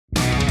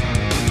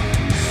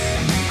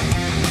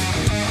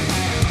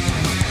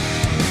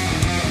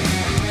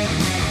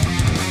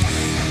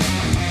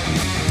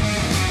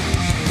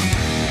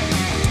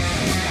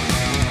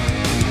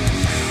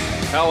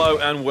Hello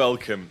and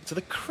welcome to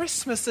the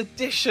Christmas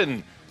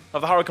edition of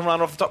the Hurricane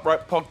Runner Off the Top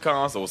Rope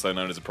podcast, also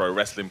known as a pro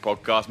wrestling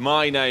podcast.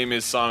 My name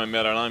is Simon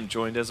Miller and I'm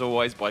joined as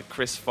always by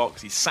Chris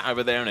Fox. He's sat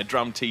over there in a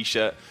drum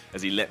t-shirt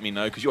as he let me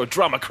know, because you're a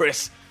drummer,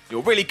 Chris.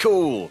 You're really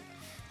cool.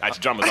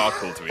 Actually, drummers are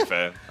cool, to be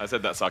fair. I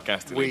said that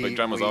sarcastically, but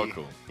drummers are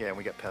cool. Yeah, and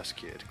we get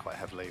persecuted quite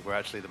heavily. We're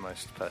actually the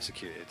most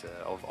persecuted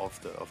of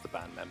the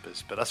band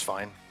members, but that's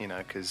fine, you know,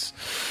 because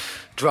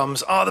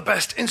drums are the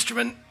best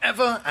instrument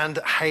ever. And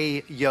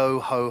hey, yo,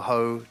 ho,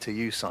 ho to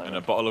you, Simon. And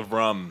a bottle of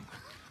rum.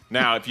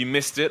 Now, if you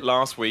missed it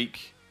last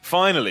week,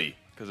 finally,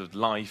 because of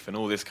life and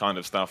all this kind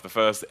of stuff, the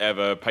first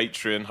ever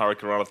Patreon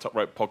Hurricane Runner Top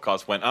Rope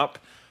podcast went up.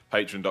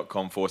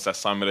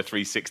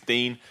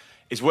 Patreon.com/SimonMiller316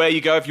 is where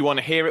you go if you want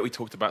to hear it. We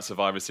talked about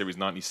Survivor Series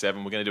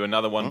 97. We're going to do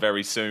another one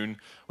very soon.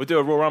 We'll do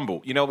a Royal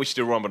Rumble. You know what? We should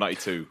do Royal Rumble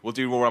 92. We'll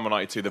do Royal Rumble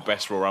 92, the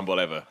best Royal Rumble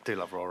ever. I do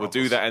love Royal We'll Rumbles.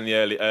 do that in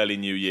the early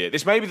new year.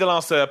 This may be the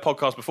last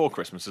podcast before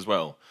Christmas as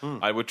well.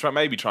 I would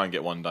maybe try and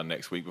get one done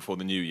next week before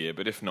the new year,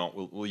 but if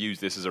not, we'll use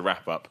this as a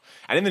wrap-up.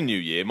 And in the new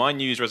year, my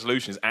New Year's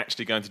resolution is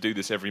actually going to do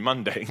this every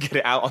Monday and get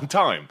it out on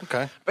time.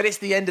 Okay. But it's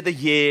the end of the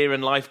year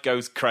and life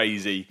goes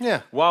crazy.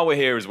 Yeah. While we're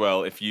here as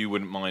well, if you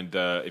wouldn't mind,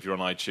 if you're on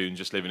iTunes,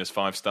 just leaving us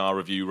 5-star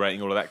review,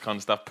 rating, all of that kind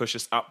of stuff, push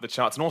us up the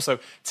charts. And also,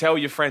 tell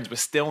your friends we're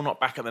still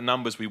not back at the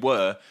numbers we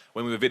were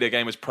when we were Video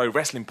Gamers Pro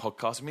Wrestling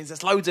Podcast. It means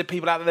there's loads of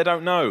people out there that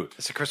don't know.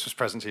 It's a Christmas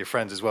present to your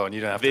friends as well, and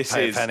you don't have to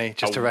pay a penny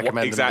just to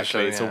recommend exactly,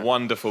 them. Exactly, it's a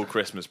wonderful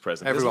Christmas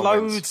present. Everyone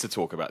There's loads wins. to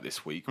talk about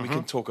this week. We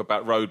can talk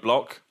about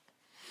Roadblock.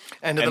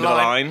 End of the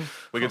line.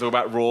 We can talk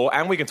about Raw,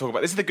 and we can talk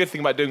about... This is the good thing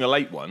about doing a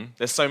late one.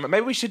 There's so much...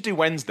 Maybe we should do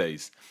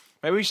Wednesdays.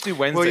 Maybe we should do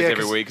Wednesdays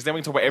every week, because then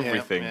we can talk about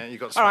everything. Yeah, you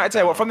got all right, I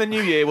tell you what, SmackDown. from the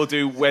new year, we'll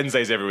do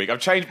Wednesdays every week. I've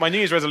changed... My New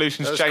Year's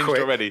resolution's changed quick.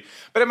 already.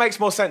 But it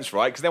makes more sense,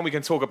 right? Because then we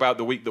can talk about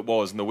the week that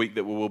was and the week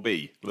that will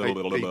be. Are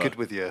you good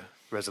with your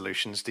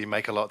resolutions? Do you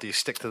make a lot? Do you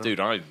stick to them? Dude,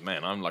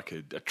 I'm like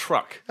a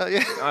truck. Oh,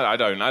 yeah. I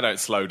don't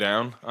slow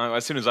down.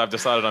 As soon as I've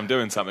decided I'm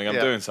doing something, I'm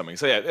doing something.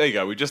 So yeah, there you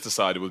go. We just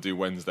decided we'll do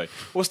Wednesday.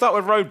 We'll start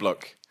with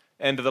Roadblock.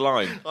 End of the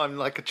line. I'm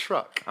like a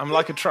truck. I'm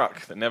like a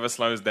truck that never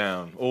slows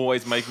down,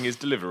 always making his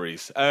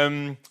deliveries.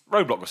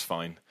 Roadblock was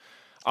fine.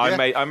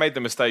 I made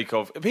the mistake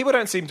of... People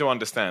don't seem to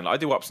understand. I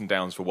do ups and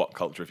downs for What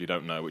Culture, if you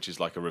don't know, which is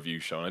like a review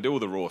show, and I do all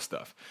the Raw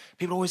stuff.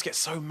 People always get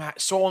so mad.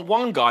 So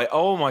one guy,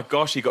 oh my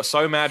gosh, he got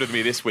so mad with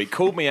me this week,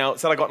 called me out,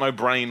 said I got no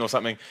brain or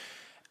something.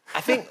 I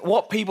think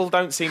what people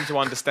don't seem to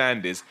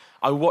understand is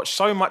I watch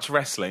so much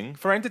wrestling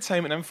for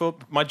entertainment and for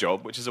my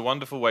job, which is a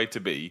wonderful way to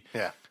be,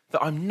 that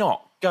I'm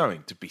not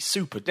going to be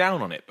super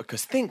down on it,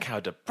 because think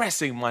how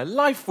depressing my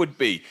life would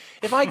be.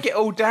 If I get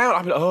all down,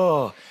 I'm like,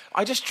 oh...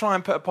 I just try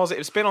and put a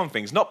positive spin on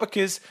things, not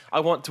because I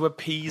want to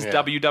appease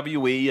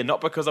WWE and not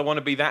because I want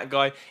to be that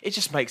guy. It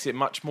just makes it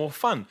much more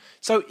fun.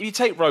 So if you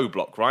take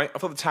Roadblock, right? I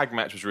thought the tag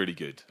match was really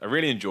good. I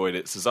really enjoyed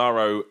it.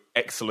 Cesaro,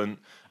 excellent.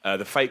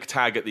 The fake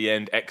tag at the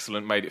end,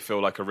 excellent. Made it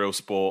feel like a real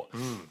sport.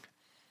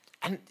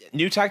 And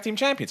new tag team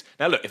champions.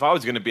 Now, look, if I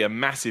was going to be a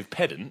massive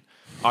pedant,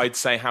 I'd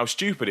say how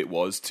stupid it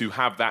was to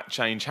have that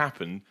change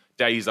happen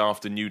days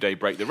after New Day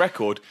break the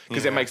record,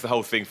 because it makes the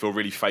whole thing feel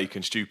really fake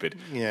and stupid.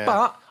 Yeah.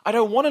 But I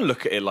don't want to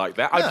look at it like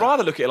that. I'd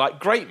rather look at it like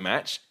great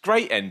match,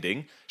 great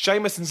ending.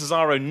 Sheamus and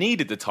Cesaro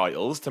needed the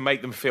titles to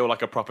make them feel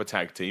like a proper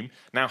tag team.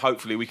 Now,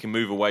 hopefully, we can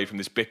move away from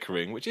this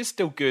bickering, which is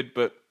still good,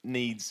 but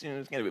needs,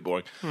 it's getting a bit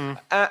boring. And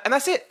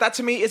that's it. That,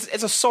 to me,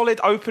 is a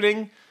solid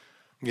opening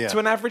to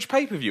an average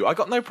pay-per-view. I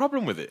got no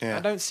problem with it. Yeah.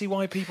 I don't see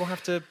why people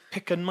have to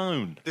pick and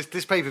moan.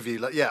 This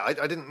pay-per-view, I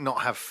didn't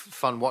not have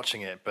fun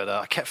watching it, but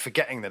I kept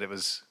forgetting that it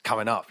was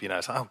coming up. You know,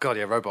 it's like, oh god,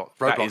 yeah, That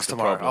Roadblock's is the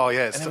tomorrow. problem. Oh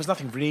yeah, and there was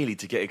nothing really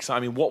to get excited. I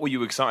mean, what were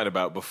you excited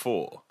about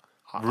before?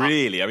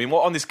 Really? I mean,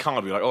 what on this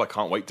card were you like, oh, I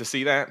can't wait to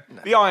see that?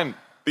 No.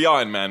 The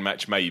Iron Man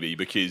match, maybe,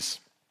 because...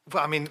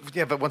 Well, I mean,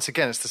 yeah, but once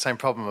again, it's the same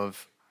problem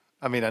of...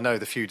 I mean, I know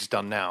the feud's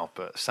done now,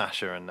 but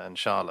Sasha and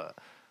Charlotte,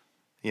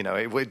 you know,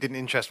 it didn't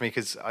interest me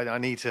because I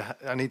need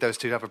those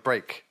two to have a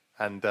break.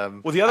 And the other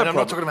and I'm problem-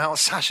 not talking about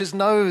Sasha's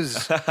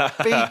nose.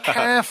 Be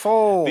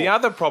careful. The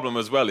other problem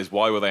as well is,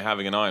 why were they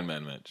having an Iron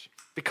Man match?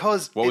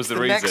 Because What was it's the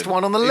the reason? next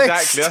one on the list.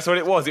 Exactly, that's what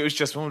it was. It was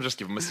just, just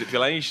give them a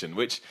stipulation,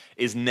 which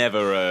is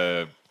never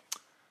a...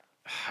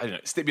 I don't know,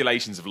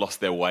 stipulations have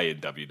lost their way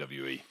in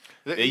WWE.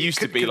 It used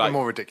to be like...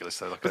 more ridiculous,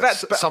 though. Like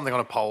that's- but- something on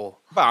a pole.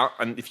 But,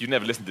 and if you've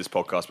never listened to this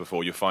podcast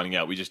before, you're finding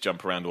out we just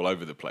jump around all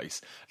over the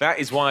place. That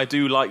is why I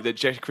do like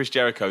that Chris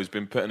Jericho's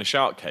been put in a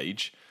shark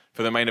cage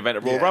for the main event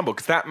at Royal Rumble,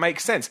 because that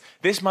makes sense.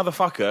 This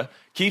motherfucker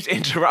keeps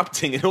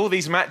interrupting in all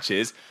these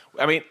matches.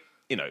 I mean,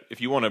 you know,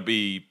 if you want to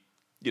be,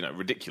 you know,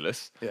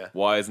 ridiculous,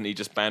 why isn't he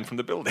just banned from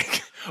the building?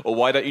 Or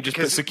why don't you just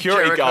put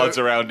security guards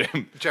around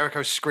him?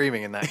 Jericho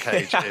screaming in that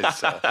cage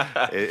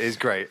is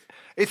great.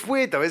 It's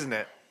weird, though, isn't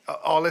it?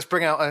 Oh, let's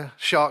bring out a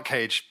shark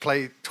cage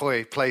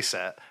toy play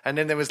set, and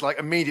then there was like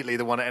immediately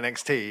the one at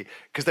NXT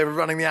because they were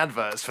running the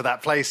adverts for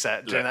that play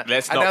set doing that,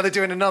 and now they're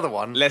doing another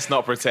one. Let's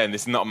not pretend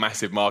this is not a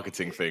massive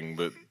marketing thing,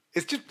 but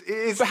It's just it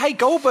is But hey,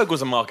 Goldberg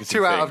was a marketing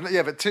two thing. out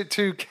of but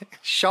two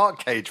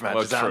shark cage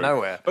matches out of true.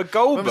 nowhere. But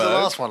when was the Goldberg-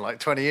 last one? Like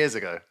 20 years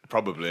ago.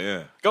 Probably,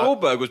 yeah.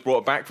 Goldberg was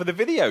brought back for the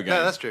video game.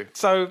 Yeah, that's true.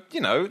 So,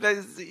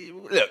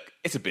 look,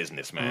 it's a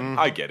business, man.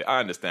 I get it. I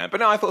understand.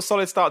 But no, I thought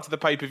solid start to the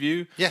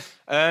pay-per-view. Yeah.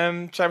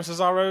 Sheamus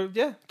Cesaro,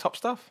 yeah, top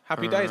stuff.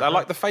 Happy days. I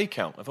like the fake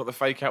out. I thought the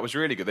fake out was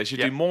really good. They should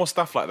do more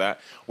stuff like that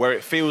where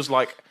it feels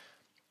like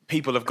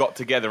people have got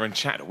together and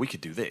chatted, we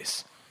could do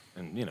this.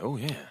 And,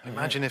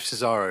 Imagine if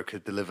Cesaro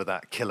could deliver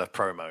that killer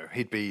promo.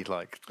 He'd be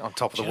like on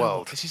top of the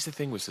world. This is the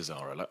thing with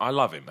Cesaro. Like, I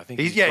love him. I think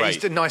He's great.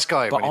 he's a nice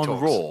guy But when he on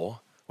talks. Raw,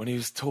 when he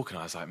was talking,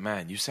 I was like,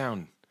 man, you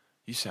sound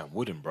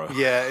wooden, bro.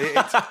 Yeah,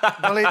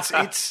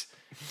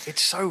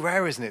 it's so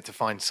rare, isn't it, to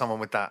find someone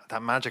with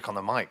that magic on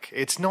the mic?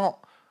 It's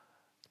not.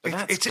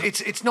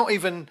 It's not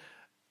even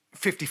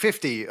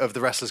 50-50 of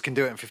the wrestlers can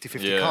do it and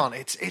 50-50 can't.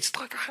 It's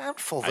like a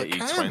handful that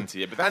 80-20, can.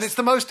 yeah, but and it's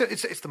the most.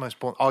 It's the most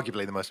important,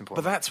 arguably the most But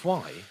important. that's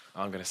why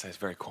I'm going to say this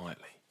very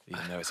quietly,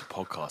 even though it's a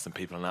podcast and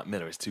people are like,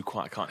 Miller, it's too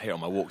quiet. I can't hear it on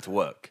my walk to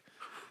work.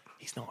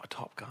 He's not a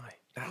top guy.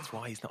 That's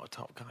why he's not a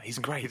top guy. He's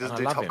great. He doesn't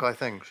and I do love top him. guy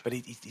things. But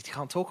he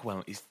can't talk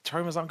well. His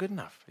promos aren't good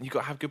enough. And you've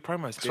got to have good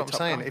promos to That's be what a I'm top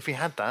saying. guy. If he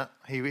had that,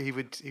 he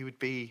would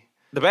be.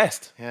 The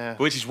best. Yeah.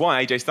 Which is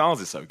why AJ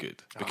Styles is so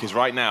good. Because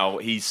right now,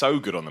 he's so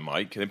good on the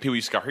mic. And then people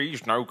used to go,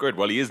 he's no good.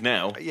 Well, he is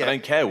now. Yeah, I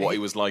don't care what he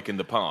was like in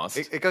the past.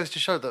 It goes to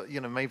show that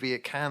maybe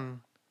it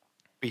can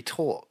be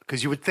taught,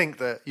 because you would think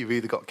that you've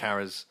either got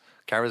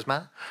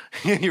charisma,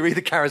 you're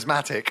either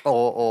charismatic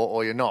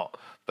or you're not.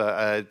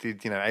 But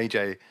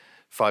AJ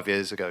 5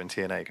 years ago in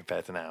TNA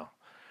compared to now.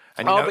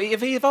 And but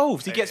if he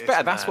evolves, he gets it's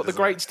better. That's mad, what the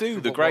isn't it? greats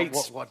do. The What-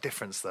 greats. What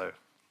difference though?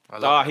 I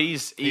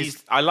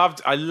love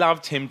it. I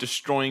loved him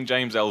destroying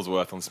James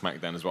Ellsworth on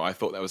SmackDown as well. I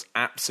thought that was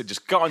absolute.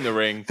 Just got in the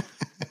ring,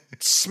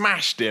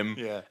 smashed him,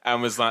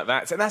 and was like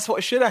that. And that's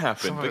what should have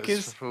happened. Some of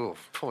Because it's-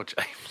 poor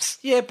James.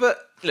 yeah, but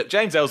look,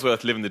 James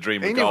Ellsworth living the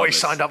dream. He Regardless. knew what he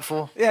signed up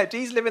for. Yeah,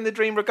 he's living the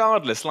dream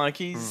regardless. Like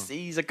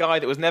he's a guy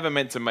that was never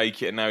meant to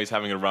make it, and now he's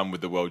having a run with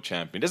the world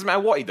champion. Doesn't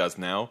matter what he does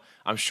now.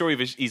 I'm sure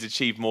he's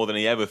achieved more than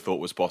he ever thought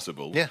was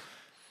possible. Yeah.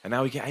 And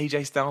now we get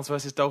AJ Styles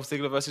versus Dolph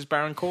Ziggler versus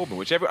Baron Corbin,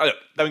 look,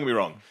 don't get me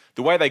wrong.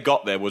 The way they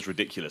got there was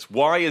ridiculous.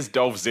 Why is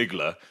Dolph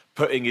Ziggler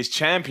putting his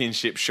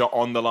championship shot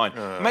on the line?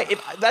 Mate,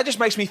 that just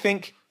makes me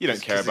think, you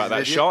don't care about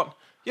that shot.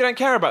 You don't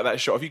care about that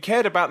shot. If you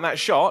cared about that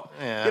shot,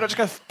 you're not just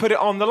going to put it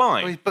on the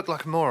line. Well, he's booked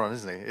like a moron,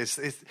 isn't he? It's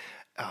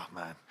oh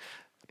man.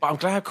 But I'm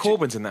glad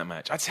Corbin's in that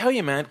match. I tell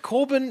you, man,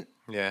 Corbin,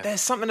 Yeah.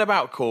 there's something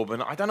about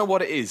Corbin. I don't know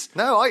what it is.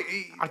 No,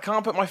 I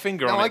can't put my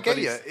finger on it. I get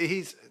but you.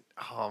 He's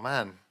oh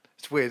man,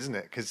 it's weird, isn't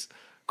it? Because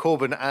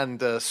Corbin and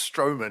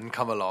Strowman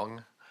come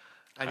along,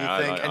 and you I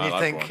think, like- and I you like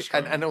think,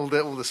 Braun Strowman. and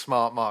all the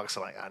smart marks are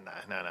like,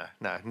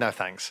 oh, no,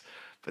 thanks.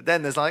 But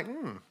then there's like,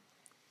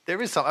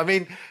 there is something. I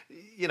mean,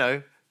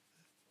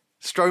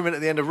 Strowman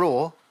at the end of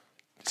Raw,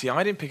 See,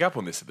 I didn't pick up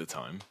on this at the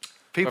time.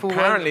 people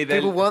Apparently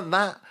weren't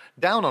that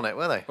down on it,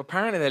 were they?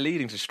 Apparently, they're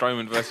leading to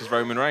Strowman versus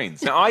Roman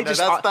Reigns. Now,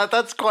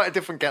 That's quite a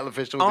different kettle of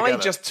fish altogether. I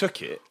just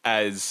took it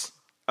as,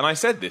 and I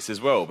said this as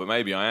well, but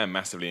maybe I am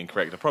massively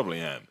incorrect. I probably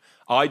am.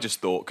 I just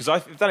thought, because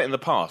I've done it in the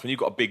past, when you've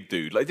got a big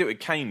dude, like they did it with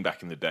Kane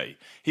back in the day,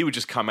 he would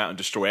just come out and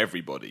destroy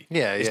everybody.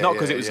 It's not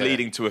because it was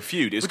leading to a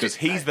feud, it's because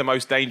he's the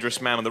most dangerous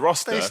man on the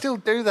roster. They still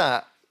do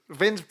that.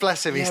 Vince,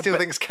 bless him, he still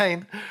thinks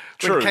Kane.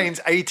 True. When Kane's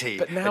 80,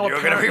 But now and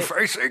you're going to be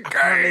facing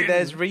apparently Kane.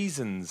 there's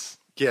reasons.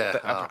 Yeah.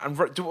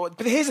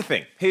 But here's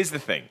the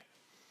thing.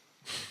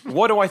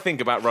 What do I think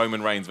about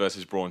Roman Reigns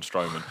versus Braun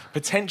Strowman?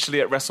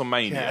 Potentially at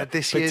WrestleMania.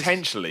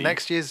 Potentially.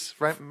 Next year's,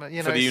 for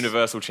the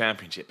Universal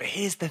Championship. But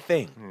here's the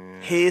thing.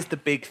 Here's the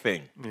big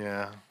thing.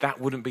 Yeah. That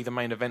wouldn't be the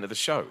main event of the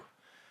show.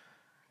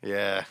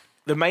 Yeah.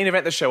 The main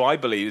event of the show, I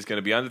believe, is going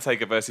to be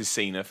Undertaker versus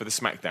Cena for the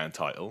SmackDown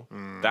title.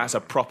 That's a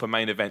proper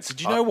main event. So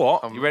do you know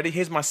what? You ready?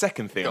 Here's my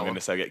second thing I'm going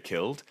to say get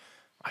killed.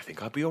 I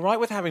think I'd be all right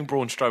with having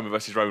Braun Strowman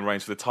versus Roman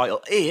Reigns for the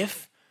title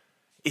if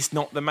it's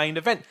not the main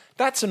event.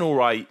 That's an all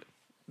right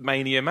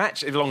Mania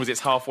match, as long as it's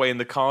halfway in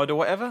the card or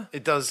whatever.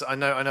 It does. I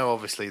know.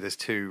 Obviously, there's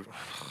two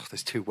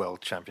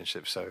world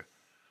championships, so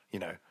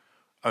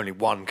only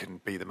one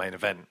can be the main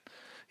event.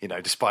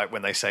 Despite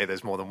when they say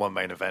there's more than one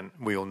main event,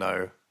 we all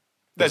know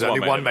there's only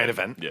one main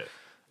event. Yeah,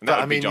 and that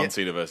would be John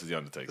Cena versus the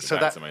Undertaker. So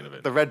that's the main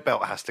event. The red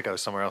belt has to go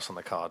somewhere else on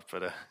the card,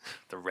 but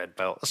the red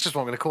belt. That's just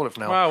what I'm going to call it for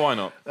now. Well, why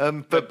not?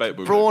 But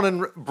Braun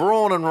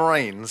and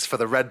Reigns for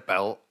the red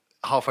belt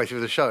halfway through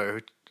the show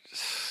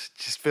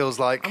just feels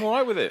like I'm all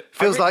right with it. It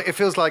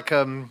feels like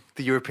the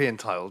European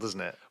title,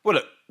 doesn't it? Well,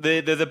 look,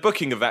 the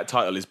booking of that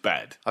title is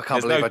bad. I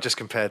can't believe I just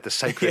compared the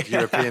sacred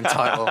European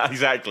title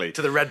exactly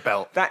to the red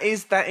belt. That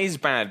is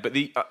bad, but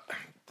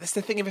that's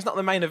the thing. If it's not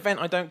the main event,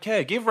 I don't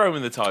care. Give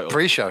Roman the title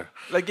Pre-show.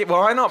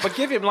 Why not? But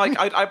give him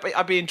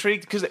I'd be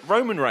intrigued because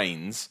Roman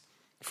Reigns,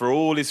 for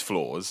all his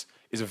flaws,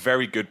 is a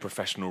very good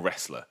professional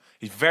wrestler.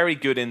 He's very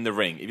good in the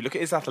ring. If you look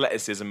at his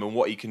athleticism and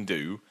what he can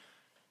do,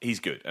 he's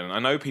good. And I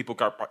know people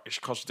go, it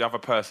should cost the other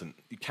person.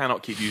 You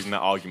cannot keep using that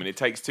argument. It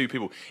takes two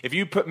people. If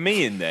you put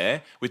me in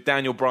there with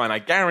Daniel Bryan, I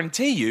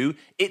guarantee you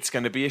it's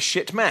going to be a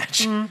shit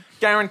match.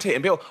 Guarantee it.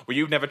 And people, well,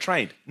 you've never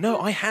trained. No,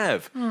 I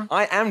have.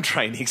 I am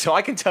training, so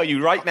I can tell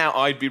you right now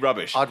I'd be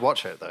rubbish. I'd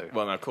watch it, though.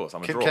 Well, no, of course,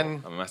 I'm a draw.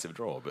 I'm a massive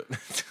draw, but...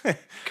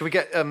 Can we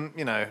get,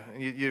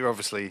 you're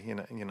obviously,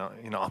 you're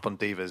not up on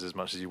Divas as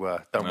much as you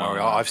were. Don't worry,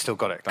 I've still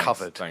got it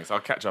covered. Thanks, I'll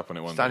catch up on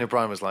it one day. Daniel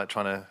Bryan was like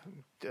trying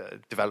to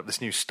develop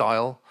this new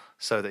style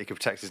so that he could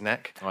protect his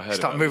neck. I heard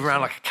Start moving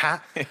around like a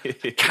cat.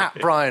 Cat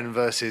Bryan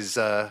versus,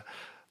 what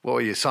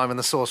were you, Simon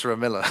the Sorcerer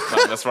Miller?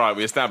 That's right,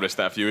 we established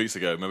that a few weeks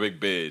ago, my big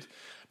beard.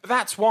 But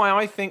that's why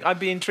I think I'd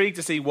be intrigued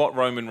to see what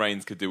Roman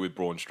Reigns could do with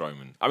Braun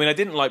Strowman. I mean, I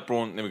didn't like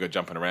Braun... Then we go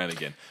jumping around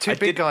again. Two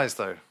big guys,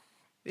 though.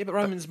 Yeah, but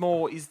Roman's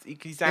more...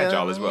 He's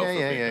agile as well.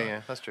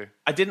 Yeah, that's true.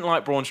 I didn't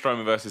like Braun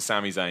Strowman versus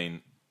Sami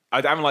Zayn. I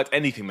haven't liked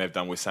anything they've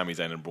done with Sami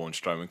Zayn and Braun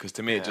Strowman because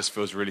to me it just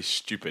feels really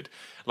stupid.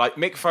 Like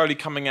Mick Foley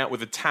coming out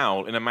with a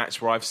towel in a match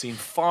where I've seen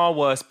far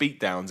worse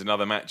beatdowns in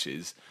other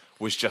matches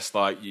was just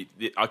like,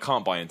 I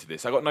can't buy into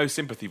this. I got no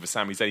sympathy for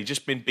Sami Zayn. He's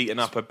just been beaten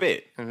up a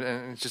bit.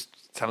 And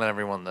just telling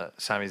everyone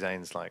that Sami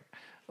Zayn's like,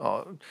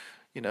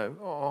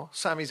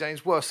 Sami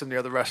Zayn's worse than the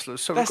other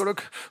wrestlers, so we've got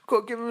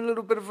to give him a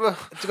little bit of a...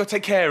 We've got to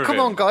take care of him. Come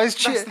on, guys,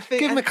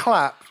 give him a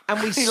clap. And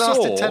he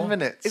lasted 10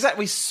 minutes. Exactly,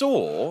 we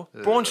saw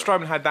Braun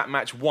Strowman had that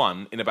match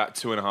won in about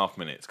 2.5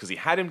 minutes because he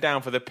had him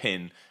down for the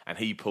pin and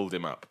he pulled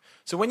him up.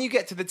 So when you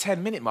get to the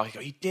 10-minute mark, you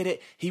go, he did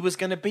it, he was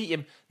going to beat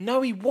him.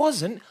 No, he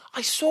wasn't.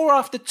 I saw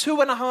after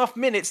 2.5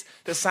 minutes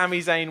that Sami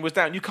Zayn was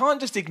down. You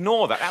can't just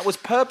ignore that. That was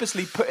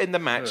purposely put in the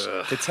match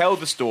to tell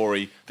the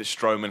story that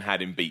Strowman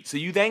had him beat. So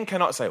you then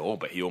cannot say,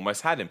 but he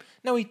almost had him.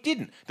 No, he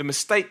didn't. The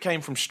mistake came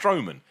from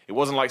Strowman. It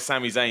wasn't like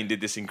Sami Zayn did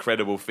this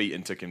incredible feat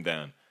and took him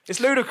down. It's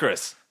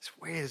ludicrous. It's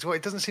weird.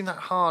 It doesn't seem that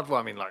hard. Well,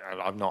 I mean, like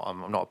I'm not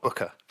a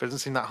booker, but it doesn't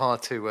seem that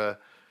hard to...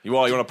 You're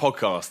on a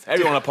podcast.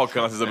 Everyone on a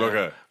podcast is a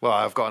booker. Well,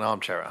 I've got an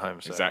armchair at home.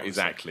 So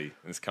exactly.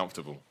 It's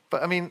comfortable.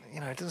 But, I mean,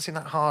 it doesn't seem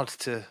that hard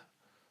to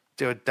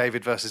do a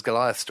David versus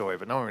Goliath story,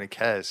 but no one really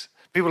cares.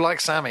 People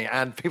like Sammy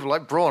and people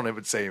like Braun, it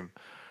would seem.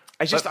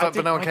 But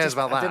no one cares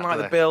about that. I didn't like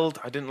the build.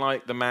 I didn't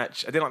like the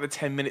match. I didn't like the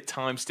 10-minute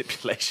time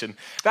stipulation.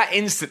 That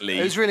instantly...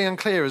 It was really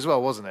unclear as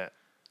well, wasn't it?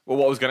 Well,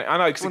 what was going to... I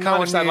know, because it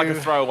kind of sounded like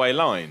a throwaway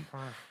line.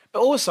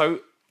 But also...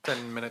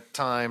 10-minute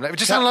time. It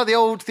just sounded like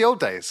the old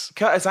days.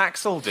 Curtis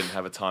Axel didn't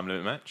have a time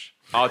limit match.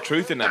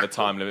 R-Truth didn't have a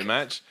time limit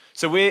match.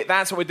 So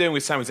that's what we're doing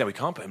with Sami Zayn. We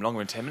can't put him longer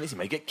than 10 minutes. He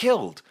may get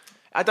killed.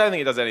 I don't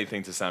think it does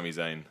anything to Sami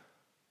Zayn.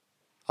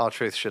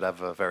 R-Truth should have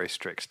a very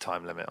strict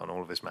time limit on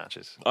all of his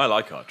matches. I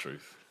like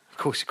R-Truth. Of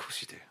course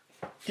you do.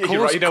 Yeah,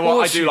 you're right. You know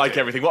what? I do like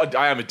everything.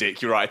 I am a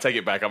dick. You're right. I take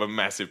it back. I'm a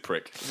massive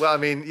prick. Well, I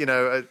mean,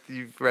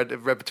 you've read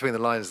between the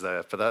lines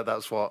there, but that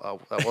was what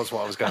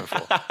I was going for.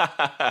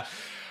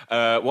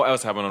 What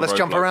else happened on Roadblock? Let's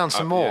jump around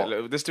some more.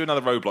 Yeah, let's do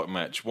another Roadblock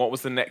match. What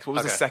was the next? What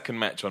was the second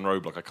match on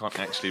Roadblock? I can't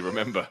actually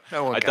remember.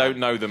 I don't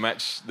know the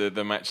match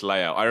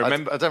layout. I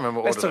remember. I don't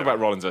remember. Let's talk about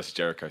Rollins versus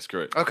Jericho.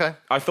 Screw it. Okay.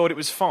 I thought it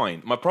was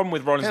fine. My problem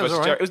with Rollins versus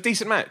Jericho, it was a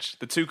decent match.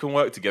 The two can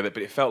work together,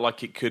 but it felt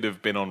like it could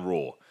have been on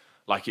Raw.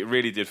 Like it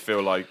really did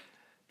feel like.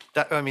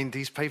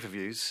 These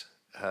pay-per-views.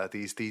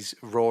 These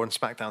Raw and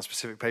SmackDown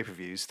specific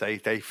pay-per-views, they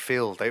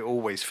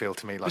always feel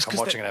to me like I'm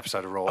watching an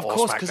episode of Raw or SmackDown. Of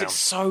course, because it's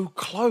so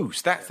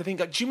close. That's the thing.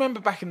 Like, do you remember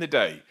back in the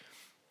day?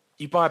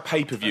 You buy a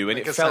pay-per-view and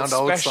it felt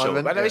special.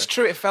 Simon, and it's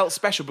true, it felt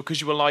special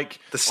because you were like,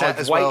 the set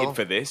I've waited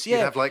for this. Yeah.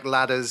 You'd have like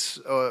ladders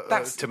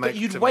to make... But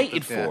you'd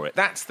waited for it.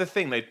 That's the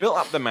thing. They'd built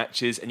up the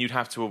matches and you'd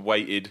have to have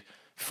waited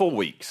 4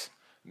 weeks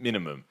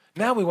minimum.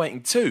 Now we're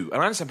waiting 2.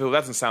 And I understand people, that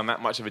doesn't sound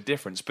that much of a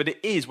difference, but it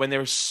is when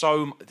there's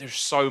so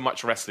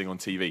much wrestling on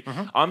TV.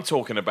 Mm-hmm. I'm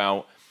talking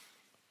about...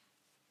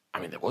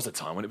 there was a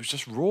time when it was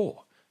just Raw.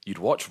 You'd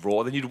watch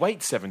Raw, then you'd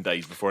wait 7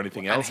 days before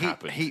anything else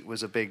happened. Heat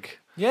was a big...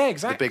 Yeah,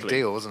 exactly. The big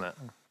deal, wasn't it?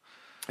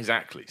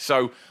 Exactly.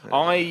 So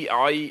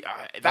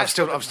I've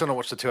still not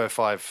watched the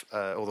 205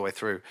 all the way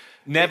through.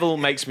 Neville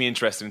makes me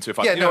interested in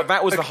 205. Yeah,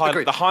 that was the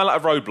highlight. The highlight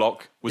of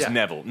Roadblock was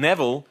Neville.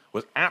 Neville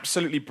was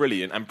absolutely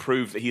brilliant and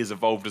proved that he has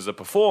evolved as a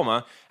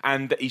performer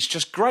and that he's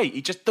just great.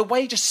 The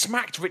way he just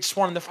smacked Rich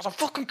Swann in the face. I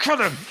fucking kill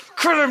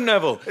him,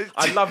 Neville.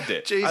 I loved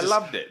it. Jesus. I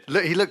loved it.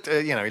 Look, he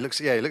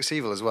looks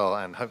evil as well,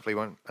 and hopefully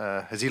won't.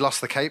 Has he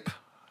lost the cape?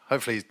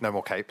 Hopefully, no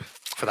more cape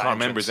for that. I can't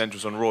remember his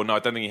entrance on Raw. No, I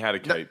don't think he had a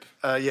cape.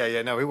 He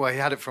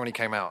had it from when he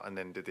came out and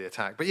then did the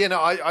attack. But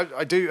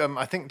I do.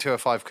 I think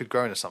 205 could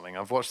grow into something.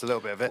 I've watched a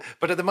little bit of it,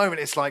 but at the moment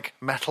it's like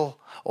metal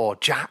or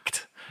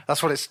jacked.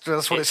 That's what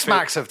it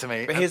smacks of to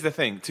me. But here's the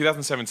thing: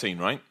 2017,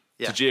 right?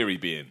 Yeah.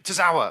 Tajiri being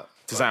Tozawa.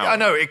 I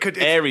know it could.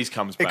 Aries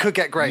comes back. It could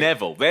get great.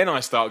 Neville. Then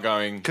I start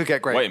going. Could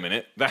get great. Wait a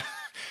minute.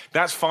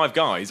 That's 5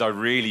 guys I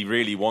really,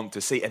 really want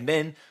to see, and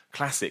then.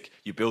 Classic,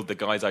 you build the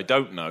guys I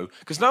don't know.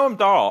 Because Noam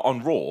Dar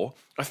on Raw,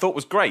 I thought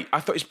was great. I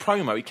thought his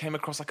promo, he came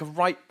across like a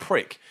right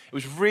prick. It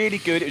was really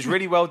good. It was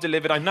really well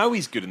delivered. I know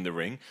he's good in the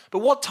ring. But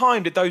what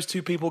time did those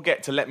two people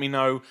get to let me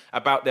know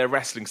about their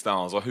wrestling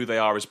styles or who they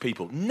are as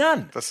people?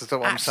 None. That's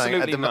what I'm saying.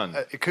 Absolutely none.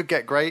 It could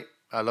get great.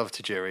 I love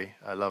Tajiri.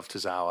 I love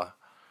Tozawa.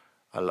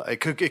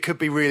 It could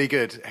be really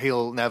good.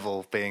 Heel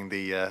Neville being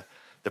the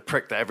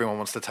prick that everyone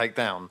wants to take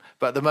down,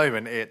 but at the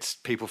moment it's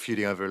people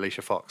feuding over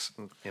Alicia Fox.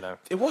 You know,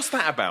 What's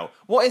that about?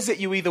 What is it?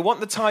 You either want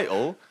the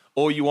title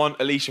or you want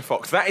Alicia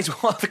Fox. That is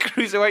what the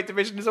cruiserweight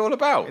division is all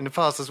about. in the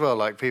past as well,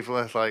 like people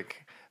are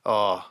like,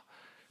 "Oh,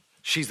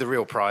 she's the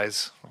real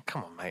prize."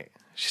 Come on, mate.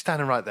 She's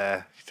standing right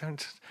there. You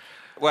don't.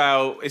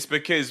 Well, it's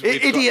because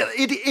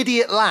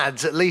Idiot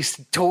lads at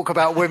least talk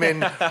about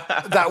women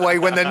that way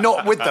when they're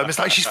not with them. It's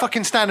like she's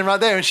fucking standing right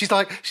there, and she's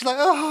like,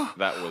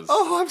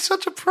 I'm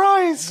such a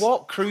prize.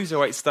 What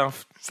cruiserweight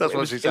stuff? That's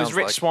what she It was sounds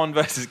Rich like. Swann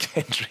versus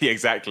Kendrick,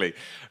 exactly.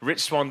 Rich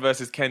Swann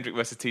versus Kendrick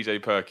versus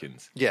TJ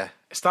Perkins. Yeah,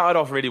 It started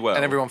off really well.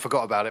 and everyone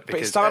forgot about it it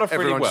because started off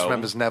really everyone just well.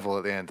 remembers Neville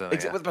at the end. Don't they?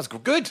 Exactly. That's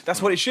good.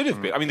 That's what it should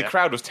have been. I mean, the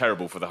crowd was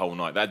terrible for the whole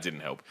night. That didn't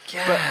help.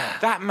 Yeah.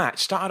 But that match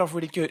started off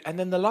really good. And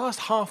then the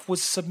last half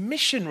was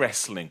submission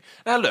wrestling.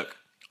 Now, look,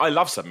 I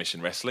love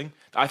submission wrestling.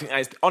 I think that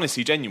is,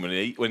 honestly,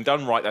 genuinely, when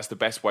done right, that's the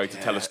best way to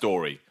tell a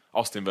story.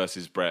 Austin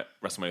versus Brett,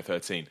 WrestleMania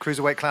 13.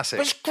 Cruiserweight Classic.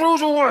 It's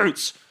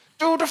cruiserweights.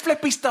 Do the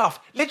flippy stuff.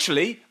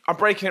 Literally, I'm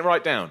breaking it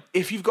right down.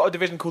 If you've got a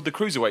division called the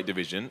cruiserweight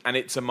division, and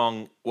it's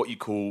among what you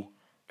call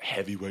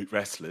heavyweight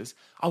wrestlers,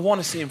 I want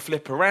to see him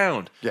flip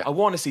around. Yeah. I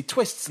want to see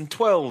twists and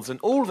twirls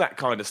and all that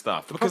kind of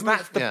stuff because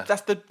problem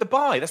that's is- the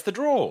buy, that's the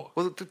draw.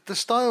 Well, the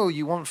style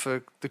you want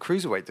for the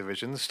Cruiserweight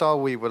division, the style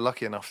we were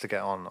lucky enough to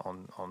get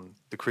on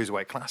the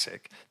Cruiserweight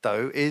Classic,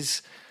 though,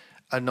 is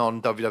a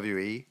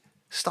non-WWE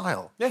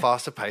style. Yeah.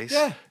 Faster pace,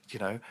 Yeah. you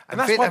know. And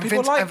that's why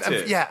people liked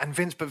it. Yeah, and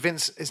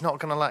Vince is not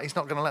going to he's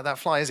not going to let that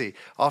fly, is he?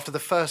 After the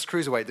first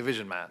Cruiserweight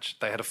division match,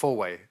 they had a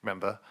 4-way,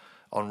 remember,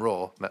 on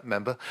Raw,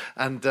 remember?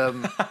 And...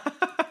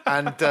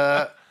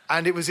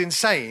 And it was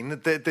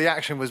insane. The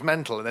action was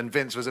mental, and then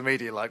Vince was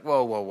immediately like,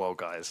 "Whoa,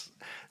 guys,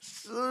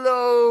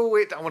 slow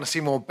it! I want to see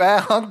more bear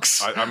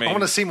hugs. I mean- I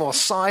want to see more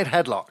side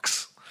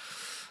headlocks."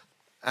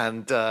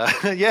 And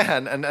yeah,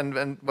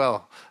 and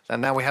well,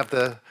 and now we've got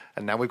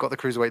the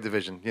cruiserweight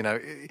division. You know,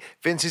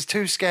 Vince is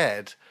too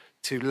scared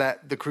to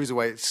let the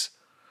cruiserweights.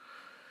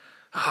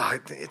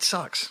 It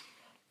sucks.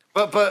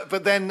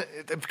 But then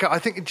I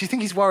think. Do you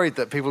think he's worried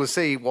that people will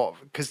see what?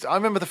 Because I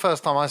remember the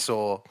first time I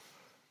saw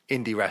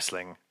indie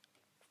wrestling,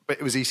 but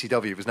it was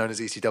ECW. It was known as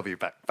ECW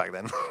back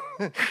then.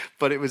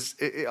 But I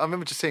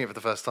remember just seeing it for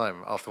the first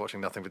time after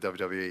watching nothing but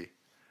WWE,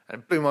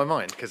 and it blew my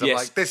mind because I'm Yes.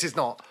 like, this is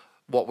not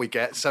what we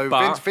get. So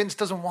But- Vince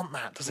doesn't want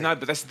that, does he? No,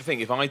 but that's the thing.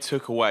 If I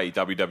took away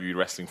WWE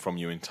wrestling from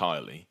you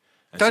entirely,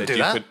 and Don't said do you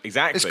that. could,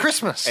 exactly, It's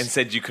Christmas. and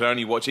said you could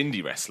only watch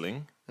indie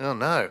wrestling, Oh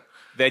no.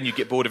 then you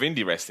get bored of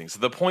indie wrestling. So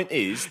the point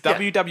is, Yeah.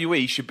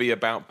 WWE should be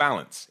about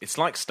balance. It's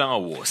like Star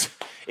Wars.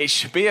 It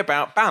should be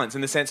about balance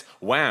in the sense,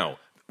 wow,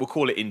 we'll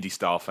call it indie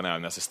style for now,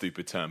 and that's a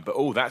stupid term. But,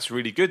 that's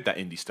really good, that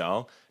indie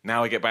style.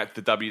 Now I get back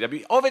to the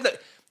WWE.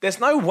 Look, there's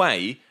no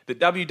way that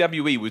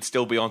WWE would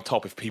still be on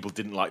top if people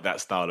didn't like that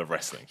style of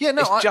wrestling. Yeah,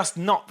 no, it's just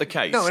not the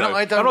case. No, So,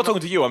 I don't- I'm not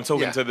talking to you, I'm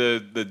talking Yeah. to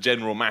the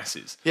general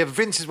masses. Yeah, but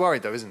Vince is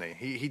worried though, isn't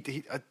he?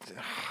 He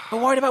But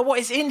worried about what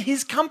is in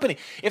his company.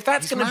 If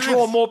that's He's going to mad.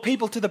 draw more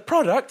people to the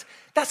product,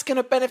 that's going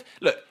to benefit.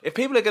 Look, if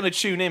people are going to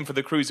tune in for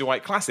the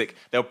Cruiserweight Classic,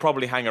 they'll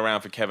probably hang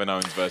around for Kevin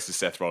Owens versus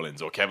Seth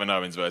Rollins or Kevin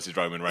Owens versus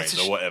Roman Reigns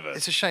or whatever.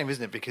 It's a shame,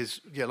 isn't it?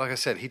 Because yeah, like I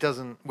said, he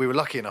doesn't. We were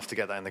lucky enough to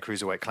get that in the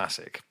Cruiserweight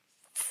Classic.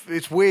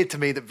 It's weird to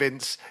me that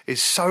Vince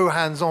is so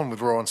hands-on with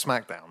Raw and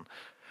SmackDown,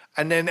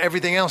 and then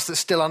everything else that's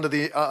still under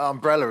the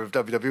umbrella of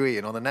WWE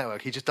and on the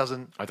network, he just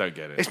doesn't. I don't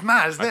get it. It's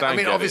mad, isn't it? I don't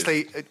mean, get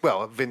obviously,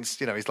 well, Vince,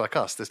 he's like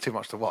us. There's too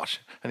much to watch,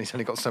 and he's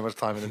only got so much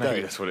time in the Maybe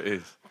day. that's what it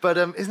is. But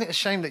isn't it a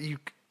shame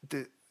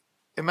that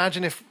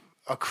imagine if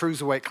a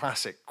Cruiserweight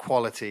Classic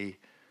quality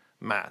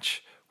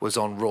match was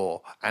on Raw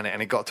and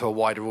it got to a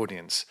wider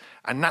audience,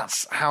 and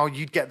that's how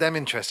you'd get them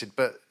interested.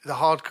 But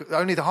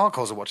only the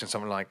hardcores are watching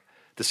something like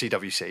the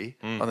CWC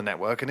on the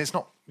network, and it's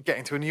not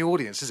getting to a new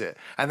audience, is it?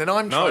 And then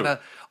I'm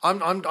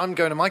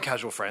going to my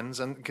casual friends,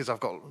 and because I'm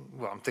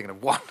thinking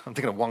of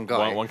one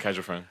guy, One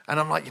casual friend. and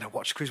I'm like,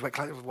 watch Cruiserweight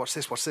Classic,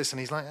 watch this, and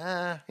he's like,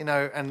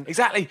 and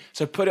Exactly.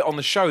 So put it on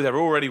the show they're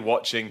already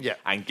watching Yeah.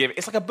 and give it.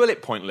 It's like a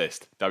bullet point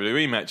list.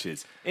 WWE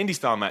matches, indie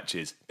style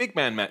matches, big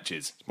man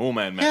matches, small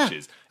man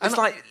matches. It's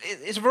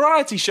it's a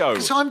variety show.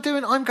 So I'm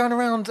going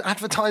around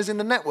advertising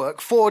the network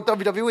for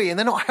WWE, and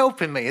they're not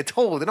helping me at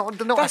all. They're not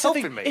That's the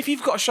helping thing. me. If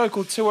you've got a show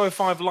called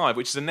 205 Live,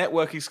 which is a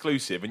network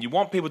exclusive, and you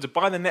want people to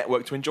buy the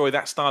network to enjoy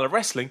that style of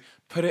wrestling,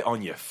 put it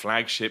on your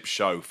flagship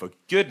show, for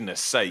goodness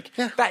sake.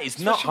 Yeah, That is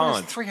not especially when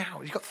hard. it's 3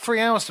 hours. You've got 3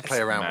 hours to play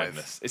around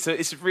Madness. with.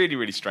 It's really,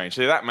 really strange.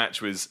 So that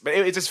match was, but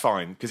it's just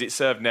fine because it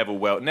served Neville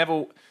well.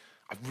 Neville,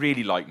 I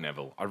really like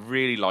Neville. I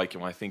really like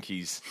him. I think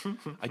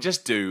I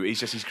just do.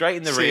 He's great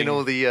in the Seeing ring.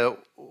 all the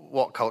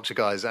What Culture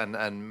guys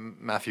and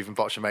Matthew from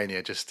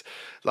Botchamania, just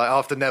like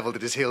after Neville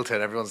did his heel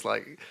turn, everyone's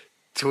like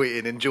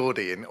tweeting in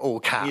Geordie in all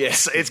caps.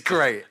 Yes. It's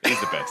great. He's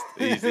the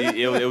best.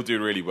 He'll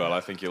do really well. I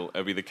think he'll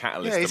be the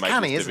catalyst Yeah, he's to make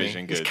canny, this isn't he?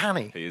 division He's good.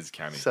 canny. He is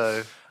canny.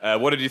 So-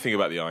 what did you think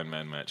about the Iron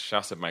Man match?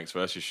 Shasta Banks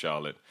versus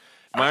Charlotte.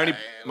 My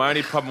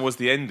only problem was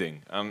the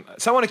ending.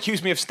 Someone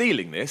accused me of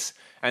stealing this,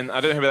 and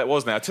I don't know who that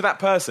was now. To that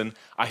person,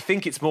 I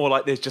think it's more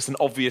like there's just an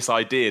obvious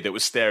idea that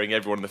was staring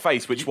everyone in the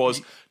face, which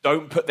was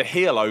don't put the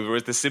heel over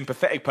as the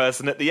sympathetic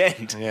person at the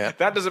end. Yeah.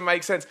 That doesn't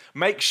make sense.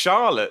 Make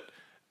Charlotte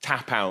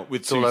tap out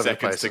with 2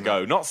 seconds to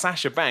go, not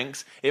Sasha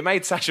Banks. It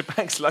made Sasha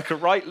Banks like a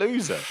right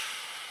loser.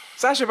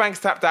 Sasha Banks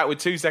tapped out with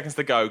 2 seconds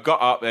to go,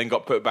 got up, then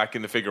got put back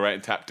in the figure eight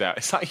and tapped out.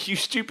 It's like, you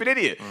stupid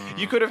idiot.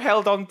 You could have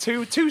held on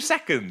 2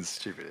 seconds.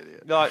 Stupid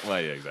idiot. Like, well,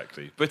 yeah,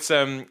 exactly. But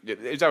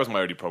that was my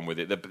only problem with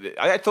it.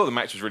 I thought the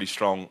match was really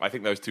strong. I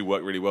think those two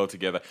work really well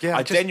together. Yeah,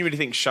 I genuinely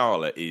think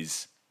Charlotte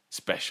is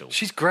special.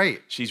 She's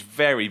great. She's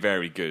very,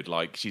 very good.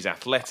 Like, she's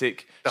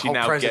athletic. The whole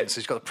presence.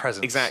 She's got the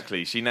presence.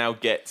 Exactly. She now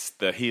gets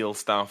the heel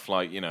stuff.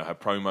 Like, her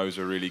promos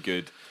are really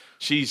good.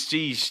 She's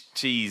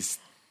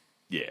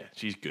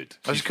good.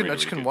 I just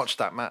couldn't watch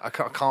that match. I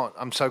can't.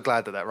 I'm so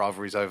glad that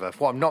rivalry's over.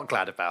 What I'm not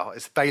glad about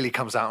is Bayley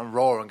comes out on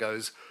Raw and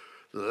goes,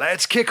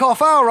 "Let's kick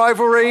off our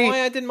rivalry." Oh,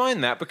 I didn't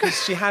mind that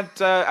because she had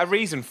a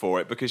reason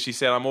for it. Because she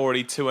said, "I'm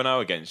already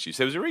 2-0 against you." So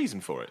there was a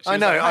reason for it. She I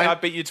know. Like, hey, I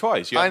beat you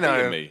twice. You haven't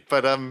beaten me.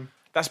 But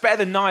that's better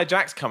than Nia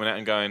Jax coming out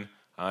and going,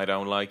 "I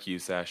don't like you,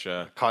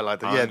 Sasha. Quite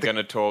like that. I'm going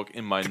to talk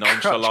in my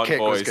nonchalant kick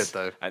voice." was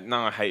good, though.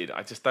 No, I hate it.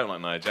 I just don't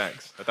like Nia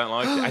Jax. I don't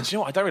like it. And do you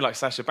know what? I don't really like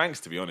Sasha Banks,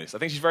 to be honest. I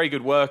think she's a very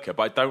good worker,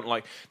 but I don't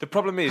like... The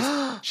problem is,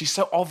 she's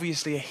so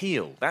obviously a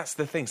heel. That's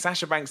the thing.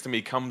 Sasha Banks, to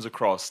me, comes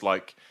across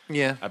like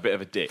a bit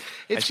of a dick.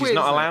 And she's weird,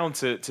 not allowed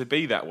to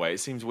be that way. It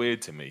seems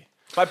weird to me.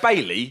 Like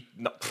Bayley,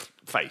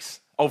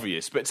 face.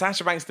 Obvious. But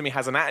Sasha Banks, to me,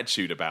 has an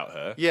attitude about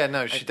her. Yeah,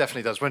 no, she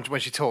definitely does.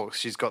 When she talks,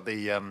 she's got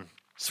the...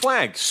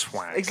 Swag.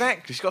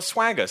 Exactly. She's got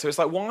swagger. So it's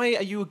like, why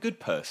are you a good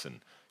person? You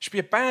should be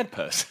a bad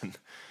person.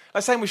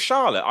 Like, same with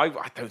Charlotte. I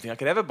don't think I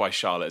could ever buy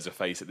Charlotte as a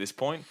face at this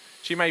point.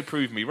 She may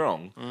prove me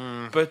wrong.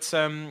 But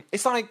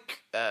it's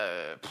like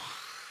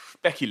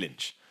Becky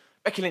Lynch.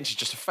 Becky Lynch is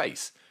just a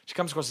face. She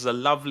comes across as a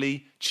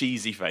lovely,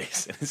 cheesy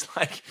face. And it's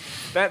like,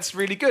 that's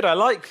really good. I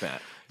like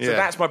that. So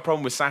that's my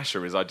problem with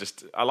Sasha is I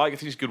think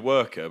she's a good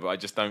worker, but I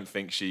just don't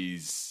think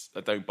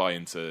I don't buy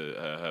into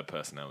her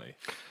personality.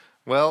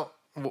 Well...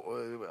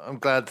 I'm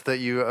glad that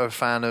you are a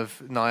fan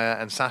of Nia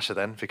and Sasha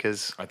then,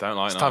 because I don't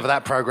like it's time for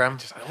that program.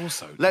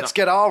 Let's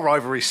get our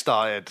rivalry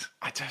started.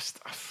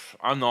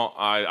 I'm not.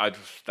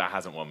 That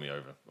hasn't won me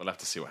over. We'll have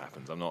to see what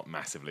happens. I'm not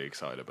massively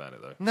excited about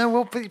it though. No,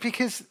 well,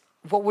 because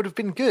what would have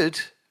been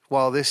good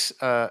while this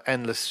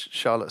endless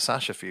Charlotte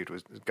Sasha feud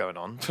was going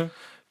on,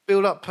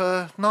 build up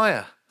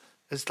Nia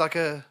as like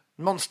a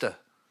monster,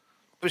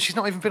 but she's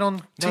not even been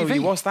on TV.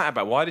 No, what's that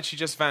about? Why did she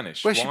just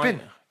vanish? Where's she been?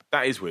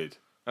 That is weird.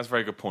 That's a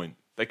very good point.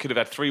 They could have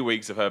had 3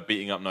 weeks of her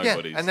beating up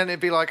nobodies. Yeah, and then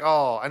it'd be like,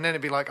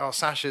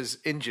 Sasha's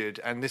injured,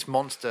 and this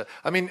monster.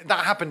 I mean,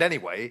 that happened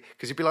anyway,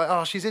 because you'd be like,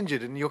 oh, she's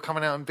injured, and you're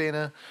coming out and being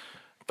a.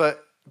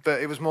 But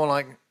it was more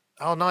like,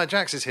 oh, Nia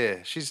Jax is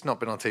here. She's not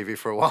been on TV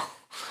for a while.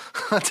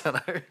 I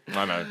don't know.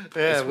 I know.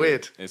 Yeah, it's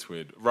weird. It's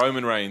weird.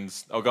 Roman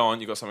Reigns. Oh, go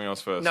on. You got something else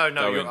first? No.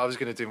 I was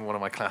going to do one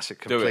of my classic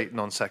complete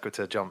non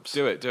sequitur jumps.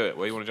 Do it. Where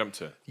do you want to jump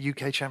to?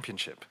 UK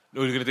Championship.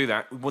 We're going to do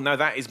that. Well, no,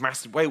 that is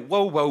massive. Wait,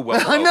 whoa.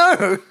 I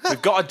know.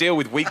 We've got to deal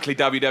with weekly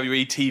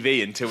WWE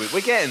TV until we're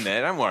getting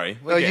there. Don't worry.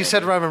 You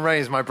said Roman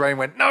Reigns. My brain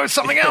went, no, it's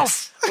something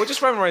else. Well,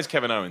 just Roman Reigns,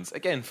 Kevin Owens.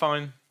 Again,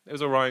 fine. It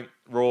was all right.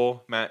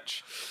 Raw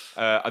match.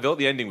 I thought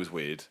the ending was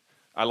weird.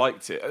 I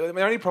liked it.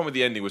 The only problem with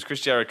the ending was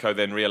Chris Jericho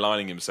then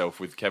realigning himself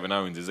with Kevin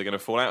Owens. Is they're going to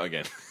fall out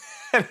again?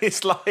 And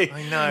it's like,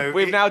 I know.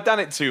 We've now done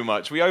it too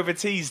much. We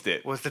over-teased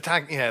it. Was the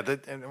tag,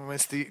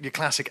 it's your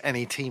classic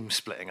any team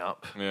splitting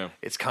up. Yeah.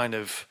 It's kind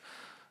of,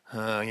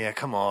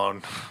 come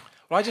on.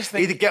 Well, I just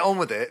think... Either get on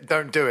with it,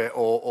 don't do it,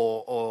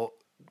 or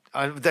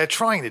they're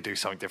trying to do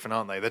something different,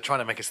 aren't they? They're trying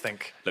to make us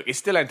think. Look, it's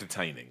still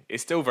entertaining.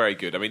 It's still very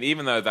good. I mean,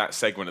 even though that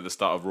segment at the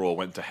start of Raw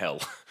went to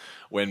hell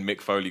when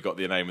Mick Foley got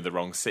the name of the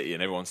wrong city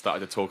and everyone started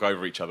to talk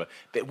over each other,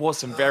 there was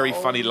some very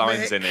funny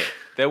lines in it.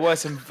 There were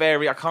some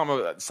I can't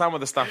remember, some of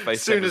the stuff they said.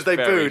 As soon as they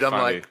booed, funny.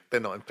 I'm like, they're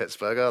not in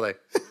Pittsburgh, are they?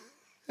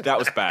 That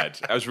was bad.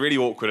 That was really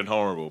awkward and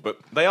horrible. But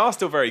they are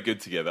still very good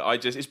together.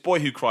 It's Boy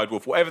Who Cried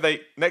Wolf.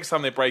 Next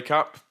time they break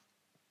up,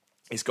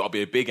 it's got to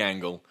be a big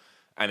angle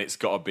and it's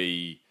got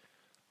to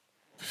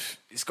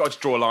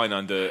draw a line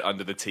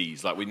under the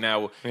T's. Like we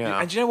now,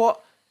 and do you know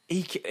what?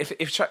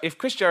 If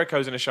Chris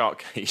Jericho's in a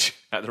shark cage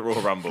at the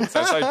Royal Rumble,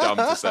 sounds so dumb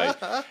to say.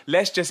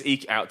 Let's just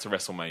eke out to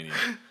WrestleMania.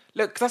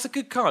 Look, that's a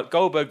good card.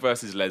 Goldberg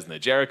versus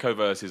Lesnar, Jericho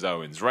versus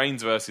Owens,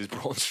 Reigns versus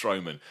Braun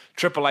Strowman,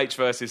 Triple H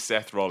versus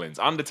Seth Rollins,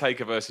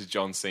 Undertaker versus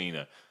John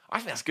Cena. I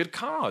think that's a good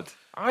card.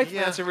 I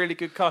think that's a really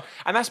good card,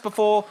 and that's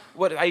before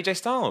AJ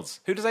Styles.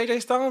 Who does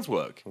AJ Styles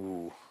work?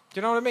 Ooh. Do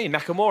you know what I mean?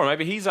 Nakamura,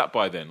 maybe he's up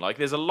by then. Like,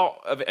 there's a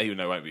lot of it. He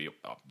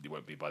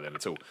won't be by then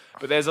at all.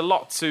 But there's a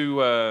lot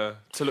to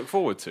look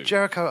forward to.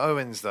 Jericho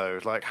Owens, though,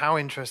 like, how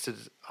interested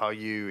are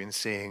you in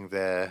seeing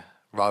their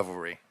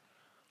rivalry?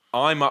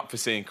 I'm up for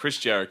seeing Chris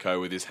Jericho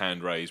with his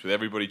hand raised, with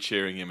everybody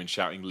cheering him and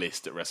shouting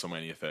 "List" at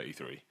WrestleMania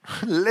 33.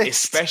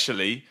 List,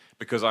 especially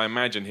because I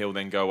imagine he'll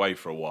then go away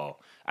for a while,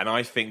 and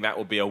I think that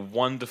will be a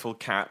wonderful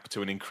cap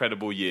to an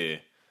incredible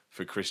year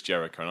for Chris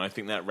Jericho, and I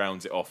think that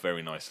rounds it off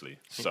very nicely.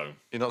 So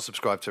You're not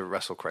subscribed to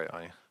WrestleCrate,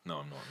 are you? no,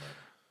 I'm not. No.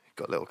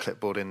 Got a little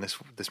clipboard in this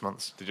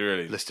month. Did you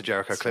really? List of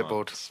Jericho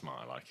clipboard. Smart,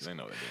 I like it. They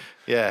know what they're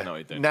doing. Yeah. They know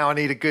what they're doing. Now I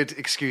need a good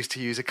excuse to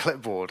use a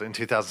clipboard in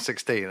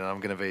 2016, and I'm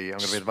going to be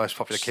the most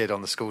popular kid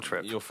on the school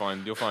trip. You'll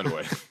find a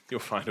way. You'll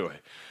find a way.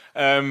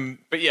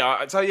 But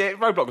yeah, so yeah,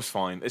 Roadblock was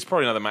fine. It's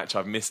probably another match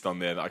I've missed on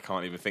there that I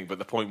can't even think. But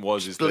the point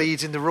is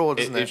Bleeds into Raw,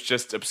 doesn't it? It's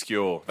just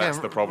obscure. That's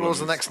the problem. Raw's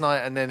the next night,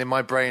 and then in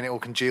my brain it all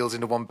congeals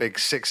into one big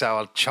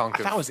 6-hour chunk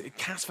of. That was it.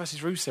 Cass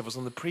versus Rusev was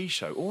on the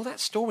pre-show. All that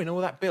story and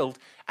all that build,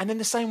 and then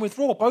the same with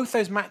Raw. Both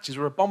those matches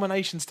were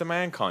abominations to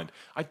mankind.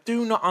 I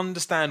do not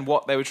understand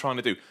what they were trying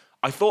to do.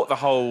 I thought the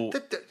whole.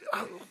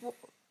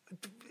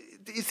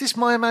 Is this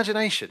my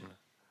imagination,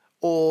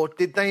 or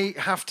did they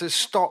have to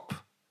stop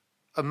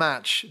a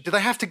match? Do they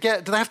have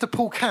to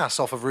pull Cass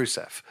off of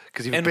Rusev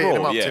because he was beating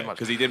him up too much?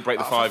 Because he didn't break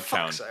the 5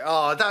 count.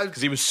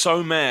 Because he was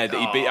so mad that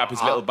he beat up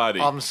his little buddy.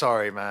 I'm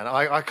sorry, man.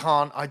 I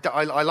can't.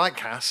 I like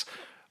Cass,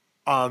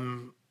 but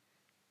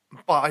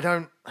I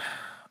don't.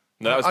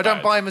 No, I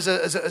don't buy him as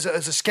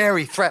a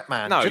scary threat,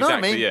 man. No, do you know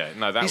exactly, what I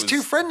mean? yeah. No, he's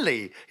too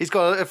friendly. He's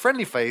got a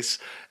friendly face.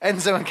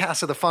 Enzo and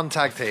Cass are the fun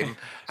tag team,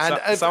 and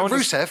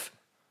Rusev,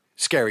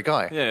 scary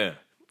guy. Yeah.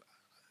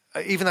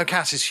 Even though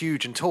Cass is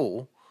huge and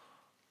tall.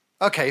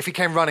 Okay, if he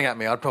came running at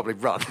me, I'd probably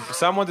run.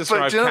 Someone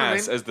described you know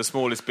Cass as the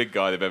smallest big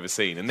guy they've ever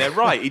seen, and they're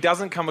right. He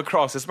doesn't come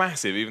across as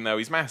massive, even though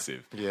he's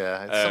massive.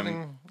 Yeah, it's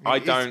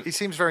something. He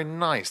seems very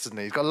nice, doesn't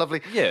he? He's got a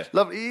lovely. Yeah.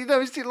 Lovely. You know,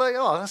 he's like,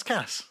 that's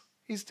Cass.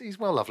 He's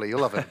well lovely. You'll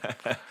love him.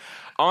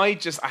 I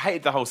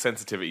hated the whole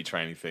sensitivity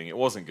training thing. It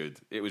wasn't good.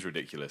 It was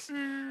ridiculous. But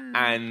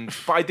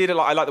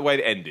I like the way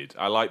it ended.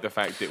 I like the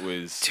fact it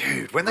was.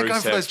 Dude, when they're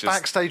going for those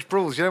backstage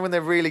brawls, you know, when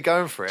they're really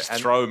going for it, and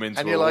throw them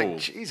into and you're a like, wall.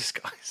 Jesus,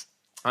 guys.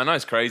 I know,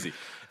 it's crazy.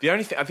 The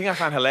only thing I think I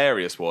found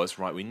hilarious was,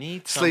 right, we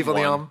need someone... Sleeve on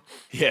the arm.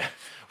 Yeah.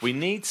 We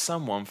need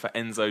someone for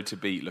Enzo to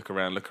beat. Look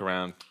around.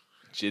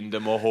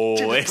 Jinder Mahal.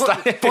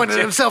 Pointing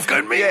at himself,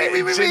 going, me.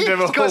 Jinder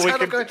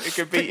Mahal. It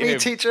could beat him.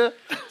 Teacher.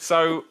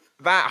 So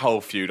that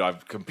whole feud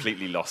I've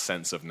completely lost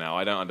sense of now.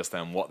 I don't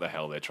understand what the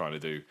hell they're trying to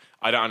do.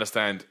 I don't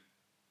understand...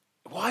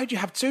 Why would you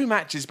have 2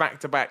 matches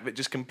back-to-back that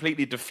just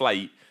completely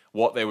deflate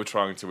what they were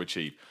trying to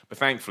achieve? But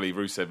thankfully,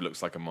 Rusev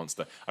looks like a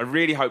monster. I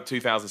really hope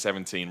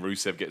 2017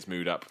 Rusev gets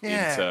moved up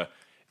into...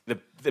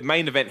 The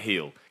main event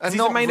heel. He's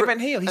the main event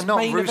heel. He's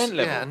main event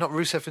level. Yeah, not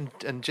Rusev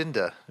and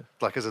Jinder,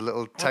 like as a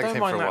little tag team for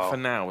a while. I don't mind that for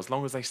now, as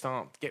long as they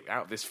get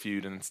out of this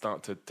feud and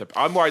start to...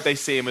 I'm worried they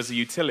see him as a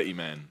utility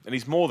man, and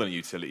he's more than a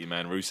utility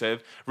man,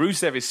 Rusev.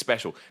 Rusev is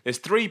special. There's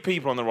 3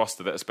 people on the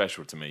roster that are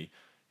special to me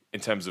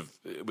in terms of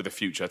with the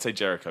future. I'd say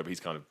Jericho, but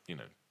he's kind of,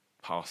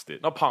 past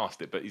it. Not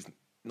past it, but he's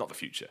not the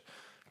future.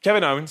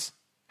 Kevin Owens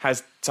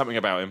has something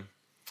about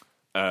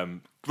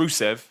him.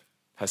 Rusev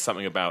has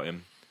something about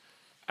him.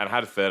 And I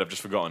had a third, I've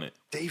just forgotten it.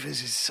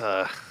 Divas is...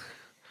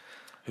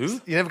 Who?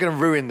 You're never going to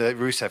ruin the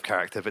Rusev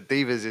character, but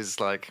Divas is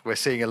like... We're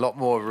seeing a lot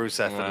more of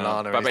Rusev and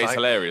Lana. But it's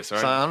hilarious,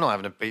 right? So I'm not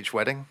having a beach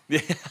wedding.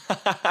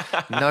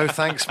 No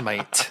thanks,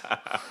 mate.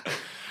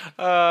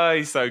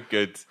 He's so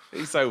good.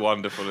 He's so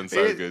wonderful and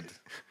so good.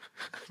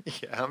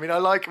 Yeah, I mean, I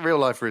like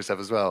real-life Rusev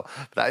as well.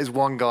 That is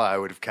one guy I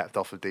would have kept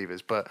off of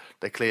Divas, but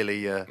they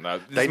clearly... no,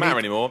 it doesn't matter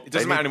anymore. It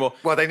doesn't matter anymore.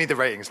 Well, they need the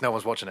ratings. No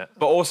one's watching it.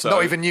 But also...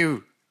 Not even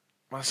you.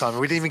 Simon,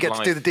 we didn't even get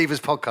to do the Divas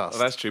podcast. Well,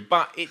 that's true.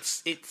 But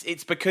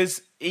it's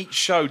because each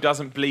show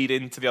doesn't bleed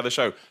into the other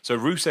show. So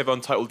Rusev on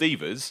Total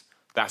Divas,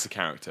 that's a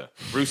character.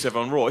 Rusev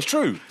on Raw, it's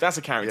true, that's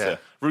a character.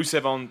 Yeah.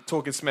 Rusev on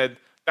Talking Smed,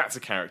 that's a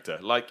character.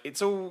 Like,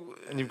 it's all...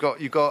 And you've got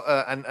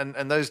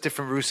and those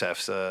different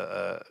Rusevs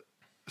are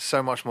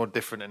so much more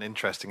different and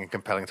interesting and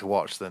compelling to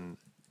watch than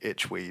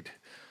Itchweed,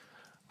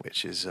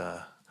 which is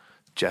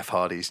Jeff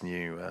Hardy's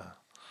new...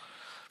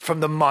 From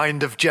the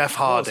mind of Jeff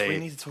Hardy. We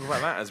need to talk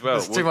about that as well.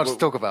 There's too much to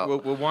talk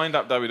about. We'll wind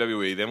up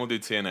WWE, then we'll do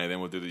TNA, then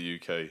we'll do the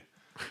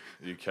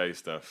UK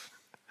stuff.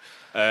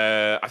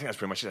 I think that's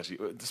pretty much it, actually.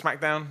 The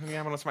SmackDown?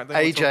 Yeah, on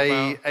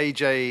SmackDown.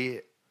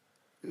 AJ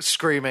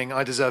screaming,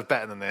 I deserve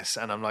better than this.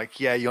 And I'm like,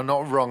 yeah, you're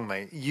not wrong,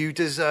 mate. You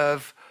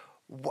deserve...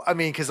 I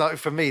mean, because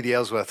for me, the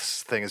Ellsworth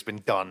thing has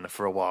been done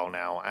for a while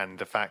now. And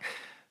the fact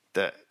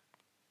that,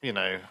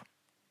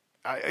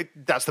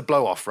 that's the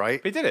blow off,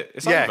 right? He did it.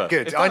 It's over.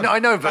 Good. I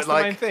know, but that's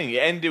the main thing. It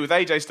ended with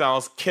AJ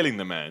Styles killing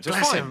the man. Just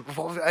bless fine. him.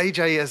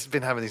 AJ has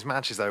been having these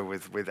matches though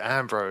with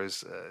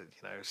Ambrose,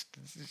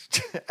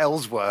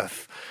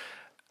 Ellsworth,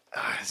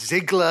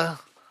 Ziggler.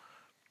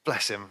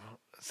 Bless him.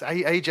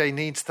 AJ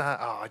needs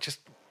that.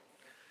 Just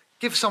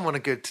give someone a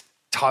good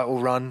title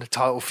run,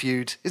 title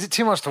feud. Is it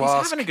too much to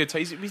ask? He's having a good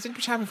time. He's been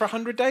having for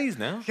 100 days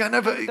now. Yeah,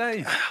 no, but.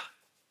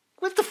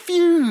 With the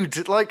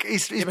feud, like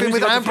he's been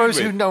with Ambrose,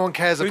 who no one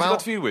cares about. Who's he got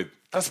the feud with?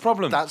 That's the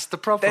problem. That's the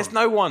problem. There's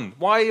no one.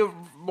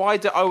 Why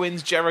do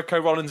Owens, Jericho,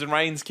 Rollins, and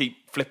Reigns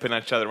keep flipping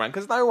each other around?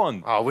 Because no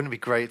one. Oh, wouldn't it be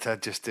great to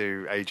just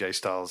do AJ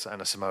Styles and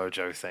a Samoa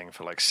Joe thing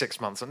for like 6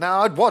 months?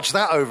 Now I'd watch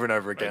that over and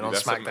over again on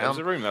SmackDown. There's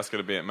a room that's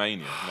going to be at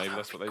Mania. Maybe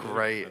that's what they do.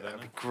 Great.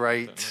 That'd be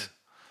great.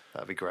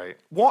 That'd be great.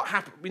 What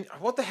happened?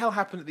 What the hell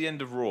happened at the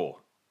end of Raw?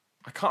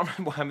 I can't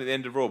remember what happened at the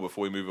end of Raw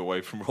before we move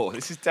away from Raw.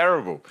 This is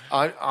terrible.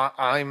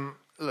 I'm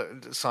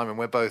look, Simon.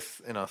 We're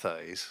both in our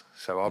 30s,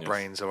 so our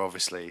brains are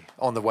obviously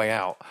on the way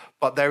out.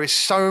 But there is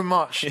so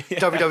much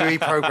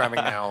WWE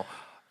programming now.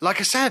 Like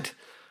I said,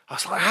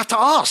 I have to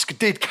ask: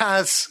 did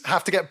Kaz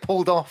have to get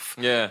pulled off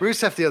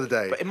Rusev the other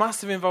day? But it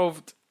must have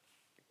involved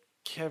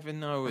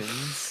Kevin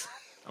Owens.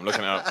 I'm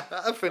looking it up.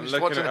 I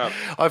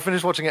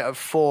finished watching it at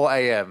 4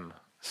 a.m.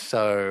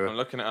 So I'm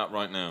looking it up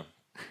right now.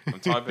 I'm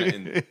typing it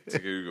into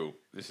Google.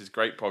 This is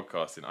great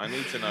podcasting. I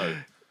need to know.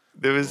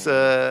 There was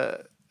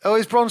it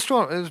was Braun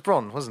Strowman. It was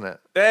Braun, wasn't it?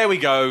 There we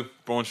go.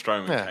 Braun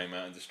Strowman came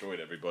out and destroyed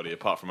everybody,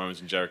 apart from Owens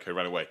and Jericho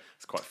ran away.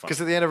 It's quite fun.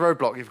 Because at the end of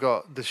Roadblock, you've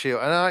got the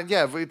Shield, and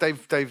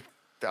they've.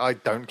 I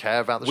don't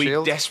care about the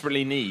Shield. We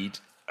desperately need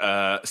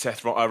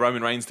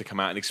Roman Reigns to come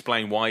out and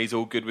explain why he's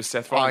all good with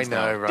Seth Rollins. I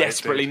know, now. right?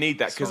 Desperately need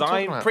that, because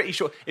I'm pretty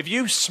sure if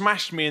you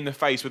smashed me in the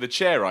face with a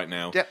chair right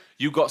now,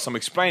 you got some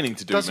explaining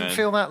to do. Doesn't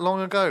feel that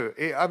long ago.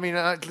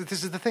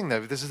 This is the thing,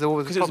 though. This is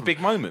always because it was a big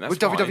moment. That's with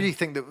WWE,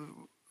 think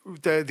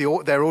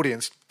that their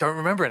audience don't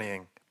remember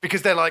anything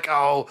because they're like,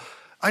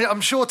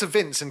 I'm sure to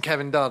Vince and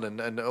Kevin Dunn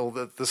and all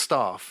the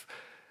staff.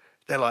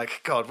 They're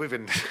like, God, we've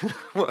been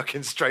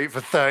working straight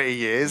for 30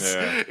 years.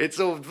 Yeah. It's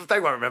all they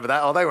won't remember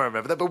that, or they won't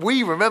remember that, but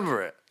we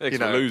remember it. It's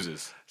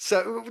losers.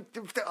 So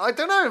I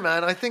don't know,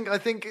 man. I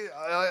don't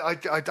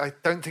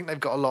think they've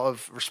got a lot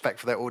of respect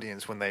for their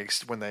audience when they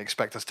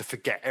expect us to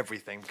forget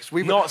everything because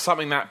we not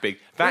something that big.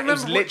 That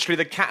is literally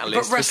the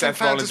catalyst for Seth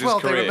Rollins' career.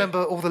 They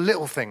remember all the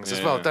little things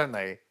as well, don't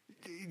they?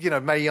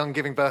 Mae Young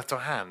giving birth to a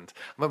hand.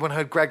 When I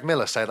heard Greg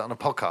Miller say that on a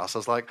podcast, I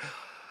was like,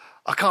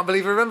 I can't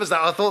believe he remembers that.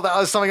 I thought that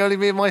was something only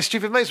me and my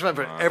stupid mates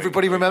remember.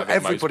 Everybody remembers.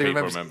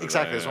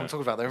 Exactly, that's what I'm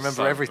talking about. They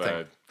remember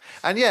everything.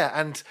 Bad.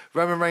 And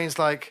Roman Reigns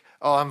like,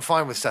 I'm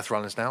fine with Seth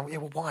Rollins now. Yeah,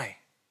 well, why?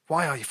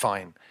 Why are you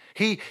fine?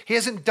 He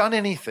hasn't done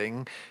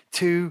anything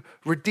to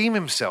redeem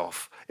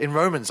himself in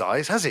Roman's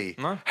eyes, has he?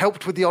 No.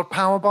 Helped with the odd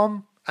power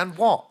bomb and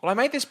what? Well, I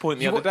made this point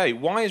the other day.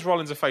 Why is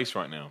Rollins a face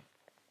right now?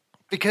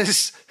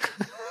 Because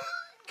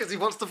he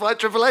wants to fight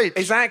Triple H.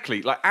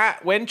 Exactly.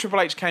 Like when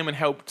Triple H came and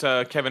helped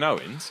Kevin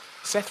Owens,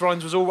 Seth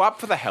Rollins was all up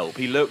for the help.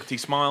 He looked, he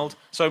smiled.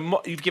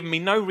 So you've given me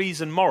no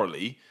reason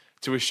morally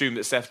to assume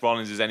that Seth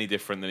Rollins is any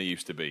different than he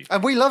used to be.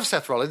 And we love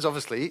Seth Rollins,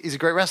 obviously. He's a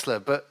great wrestler.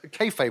 But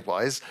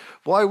kayfabe-wise,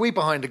 why are we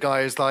behind a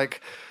guy who's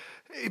like,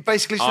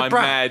 basically just I'm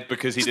mad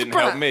because he didn't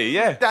help me.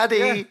 Yeah.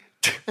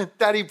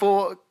 Daddy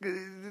bought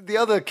the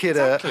other kid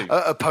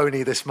a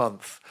pony this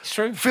month. It's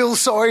true. Feel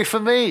sorry for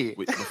me.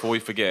 Before we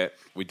forget,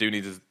 we do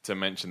need to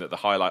mention that the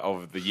highlight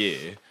of the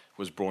year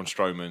was Braun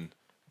Strowman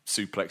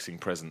suplexing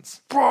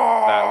presents.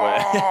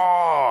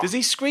 Does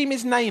he scream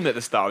his name at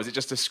the start, or is it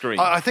just a scream?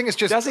 I think it's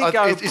just... Does he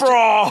go,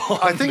 Braun?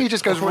 I think he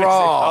just goes,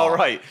 raw. Oh,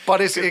 right. But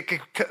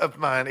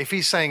man, if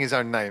he's saying his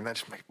own name, that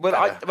just makes the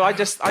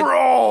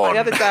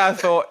other day I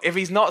thought, if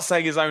he's not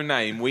saying his own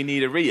name, we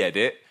need a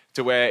re-edit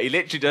to where he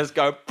literally does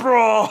go,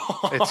 Braun!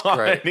 It's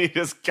great. And he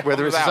just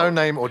whether it's out. his own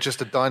name or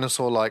just a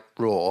dinosaur like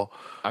Raw.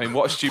 I mean,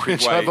 what a stupid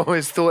which way. I've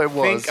always thought it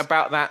was. Think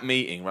about that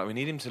meeting, right? We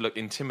need him to look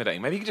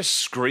intimidating. Maybe he can just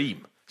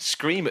scream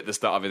at the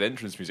start of his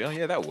entrance music. Oh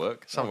yeah, that'll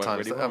work.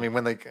 Sometimes, really well. I mean,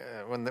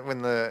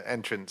 when the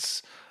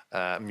entrance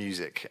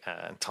music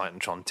and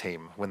Titantron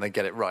team, when they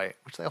get it right,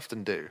 which they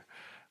often do,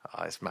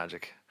 it's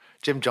magic.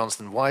 Jim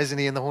Johnston, why isn't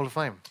he in the Hall of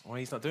Fame? Well,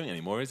 he's not doing it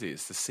anymore, is he?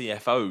 It's the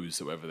CFOs,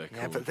 whoever they're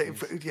called.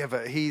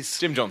 But he's...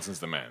 Jim Johnston's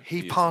the man.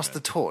 He passed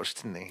the torch,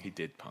 didn't he? He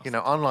did pass.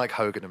 Unlike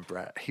Hogan and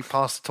Brett, he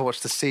passed the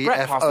torch to CFO.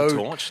 Brett passed the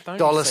torch. Don't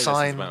dollar say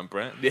sign. About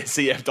Brett. Yeah,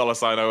 CF dollar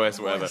sign OS,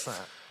 whatever. So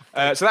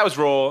that was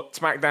Raw.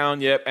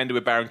 SmackDown, ended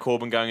with Baron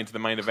Corbin going into the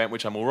main event,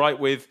 which I'm all right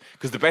with,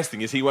 because the best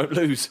thing is he won't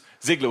lose.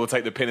 Ziggler will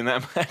take the pin in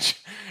that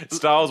match.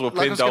 Styles will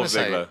pin Dolph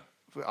Ziggler.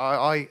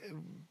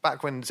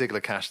 Back when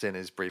Ziggler cashed in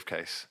his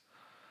briefcase,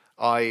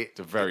 it's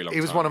a very long he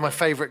was time one of my ago.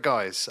 favourite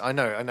guys. I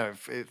know.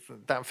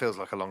 That feels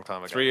like a long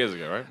time ago. 3 years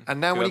ago, right?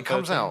 And now when he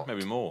comes out...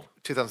 Maybe more.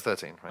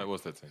 2013, right? It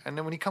was 13. And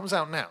then when he comes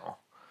out now,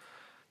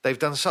 they've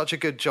done such a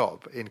good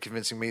job in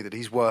convincing me that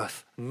he's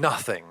worth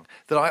nothing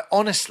that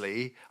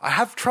I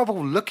have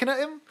trouble looking at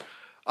him.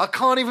 I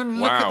can't even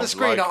look at the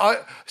screen. As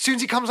soon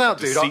as he comes out,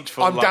 dude,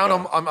 I'm down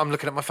on... I'm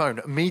looking at my phone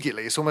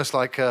immediately. It's almost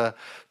like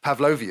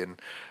Pavlovian.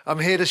 I'm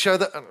here to show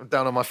that... I'm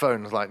down on my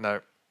phone. It's like,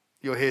 no...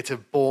 You're here to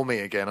bore me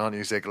again, aren't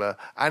you, Ziggler?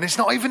 And it's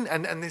not even,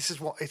 and this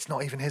is what, it's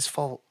not even his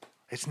fault.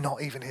 It's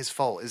not even his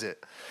fault, is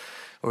it?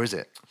 Or is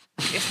it?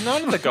 It's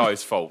none of the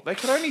guys' fault. They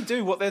can only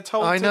do what they're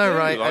told to do. I know,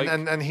 right?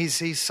 And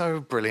he's so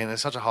brilliant and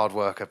such a hard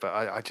worker,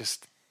 but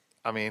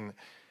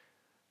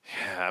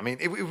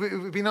it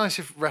would be nice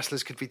if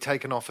wrestlers could be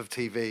taken off of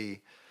TV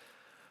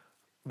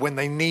when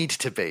they need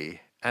to be.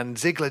 And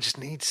Ziggler just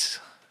needs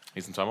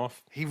some time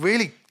off. He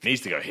really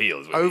needs to go heel.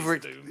 Is what over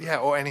he needs to do. Yeah,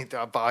 or any,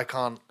 but I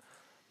can't.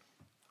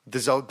 The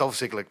Dolph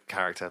Ziggler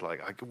character,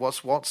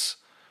 what's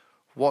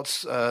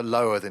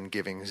lower than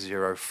giving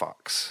 0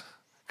 fucks?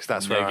 Because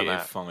that's where I'm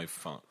at. -5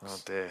 fucks. Oh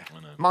dear.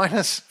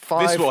 This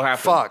 -5 will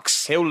happen.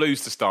 fucks. He'll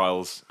lose to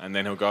Styles, and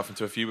then he'll go off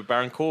into a feud with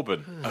Baron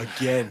Corbin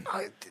again.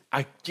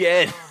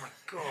 Again.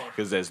 Oh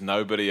because there's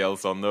nobody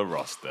else on the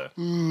roster.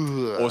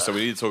 Also,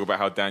 we need to talk about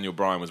how Daniel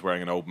Bryan was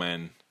wearing an old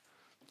man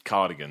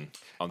cardigan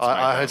on SmackDown.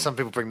 I heard some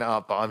people bring that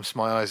up, but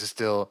my eyes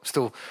are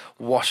still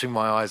washing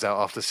my eyes out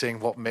after seeing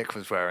what Mick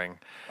was wearing.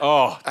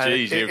 Oh,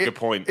 geez, you have a good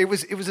point. It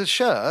was a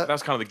shirt. That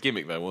was kind of the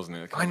gimmick, though, wasn't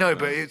it? I know,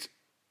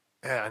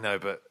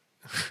 but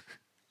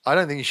I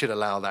don't think you should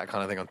allow that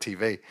kind of thing on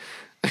TV.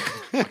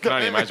 I can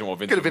only imagine what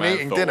Vince Could have been McMahon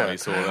eating thought dinner. when he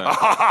saw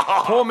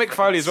that. Poor Mick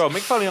Foley as well.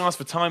 Mick Foley asked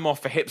for time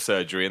off for hip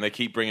surgery, and they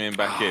keep bringing him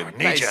back in. Need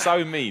That is ya.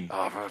 so mean.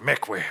 Oh,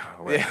 Mick,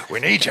 we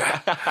need you.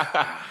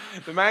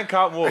 The man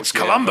can't walk. It's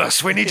yet,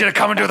 Columbus. We need you to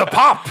come and do the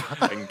pop.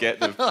 and get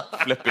the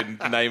flipping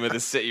name of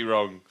the city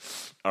wrong.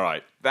 All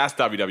right, that's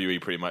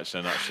WWE pretty much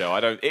in a nutshell.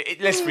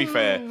 Let's be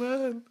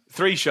fair.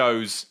 3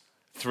 shows,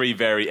 3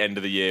 very end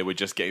of the year. We're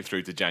just getting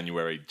through to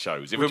January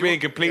shows. If we're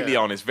being completely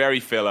honest, very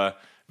filler.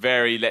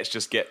 Very, let's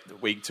just get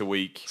week to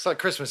week. It's like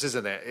Christmas,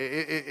 isn't it?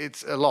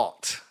 It's a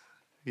lot.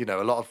 You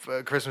know, a lot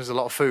of Christmas, a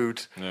lot of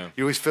food. Yeah.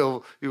 You're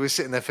always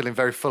sitting there feeling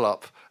very full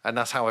up, and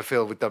that's how I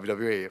feel with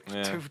WWE.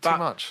 Yeah. Too But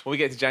much. When we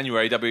get to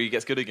January, WWE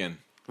gets good again.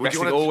 Would you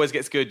Wrestling wanna- always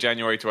gets good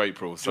January to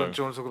April. So Do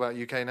you want to talk about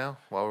UK now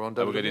while we're on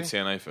WWE? we're going to do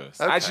TNA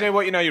first. Okay. Actually, you know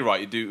what? You're right.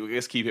 You do.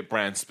 Let's keep it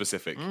brand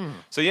specific.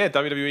 So yeah,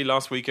 WWE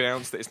last week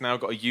announced that it's now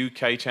got a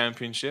UK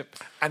championship.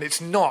 And it's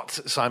not,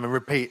 Simon,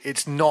 repeat,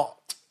 it's not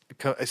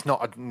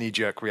a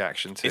knee-jerk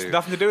reaction to It's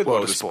nothing to do with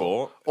World of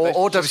Sport. or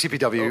It's just-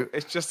 WCPW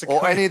it's just a or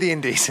kind- any of the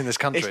indies in this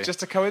country. It's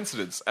just a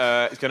coincidence.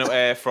 It's going to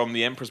air from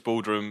the Empress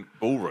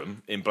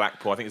Ballroom in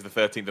Blackpool. I think it's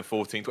the 13th or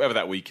 14th, whatever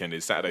that weekend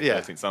is. Saturday Yeah.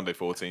 13th, Sunday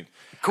 14th.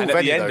 Cool and at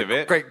venue, the end though. of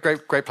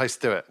it, Great place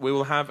to do it. we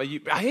will have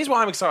here's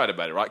why I'm excited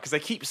about it, right? Because they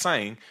keep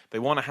saying they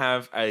want to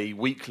have a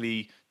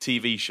weekly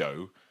TV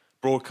show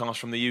broadcast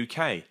from the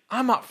UK.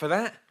 I'm up for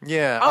that.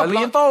 Yeah, I'll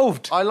be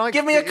involved.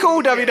 Give me a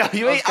call, yeah,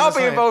 WWE. I was gonna I'll be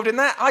say. involved in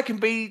that. I can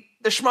be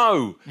the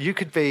schmo. You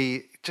could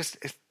be just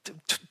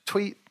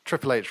tweet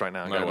Triple H right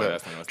now. and No go, way,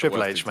 "Look, that's the Triple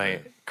worst H, thing to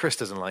mate. do." Chris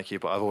doesn't like you,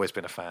 but I've always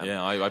been a fan.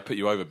 Yeah, I put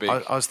you over big.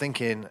 I was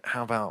thinking,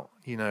 how about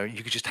you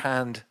could just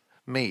hand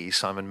me,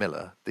 Simon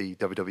Miller, the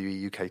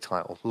WWE UK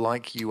title,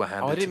 like you were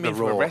handed I didn't to mean the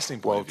from Raw a wrestling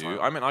point World of view.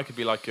 title. I meant I could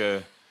be like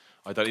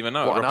I don't even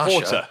know, What, a an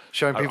reporter. usher?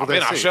 Showing people I've been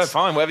their usher, seats?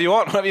 fine, whatever you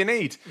want, whatever you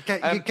need.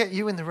 Get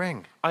you in the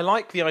ring. I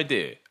like the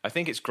idea. I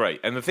think it's great.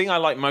 And the thing I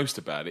like most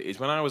about it is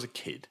when I was a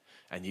kid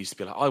and used to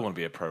be like, I want to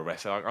be a pro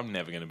wrestler. I'm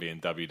never going to be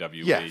in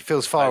WWE. Yeah, it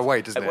feels far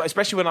away, doesn't it?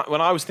 Especially when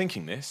I was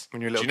thinking this.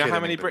 When you're a do little you know kid how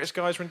in many England. British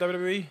guys were in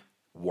WWE?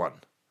 One.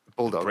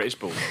 Bulldog. British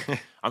Bulldog.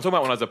 I'm talking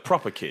about when I was a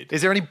proper kid.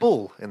 Is there any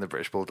bull in the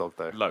British Bulldog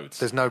though? Loads.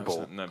 There's no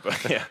bull. No,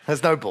 but yeah.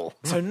 There's no bull.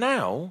 So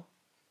now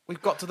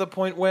we've got to the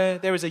point where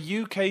there is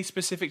a UK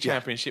specific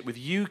championship with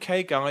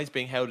UK guys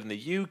being held in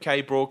the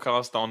UK,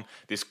 broadcast on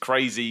this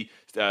crazy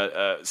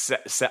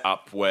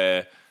setup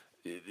where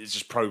it's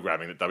just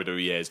programming that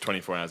WWE airs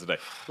 24 hours a day.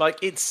 Like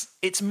it's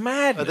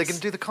madness. Are they going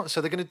to do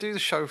so they're going to do the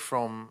show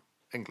from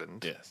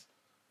England? Yes.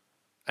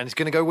 And it's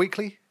going to go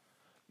weekly?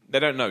 They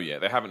don't know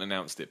yet. They haven't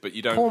announced it, but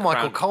you don't. Poor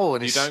Michael Cole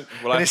and his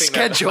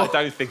schedule. I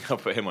don't think they'll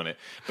put him on it.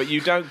 But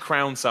you don't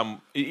crown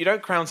someone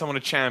a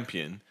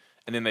champion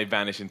and then they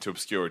vanish into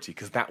obscurity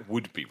because that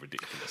would be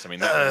ridiculous. I mean,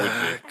 that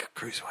would be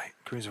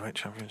Cruiserweight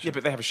championship. Yeah,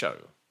 but they have a show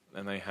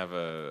and they have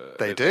a.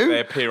 They do?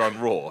 They appear on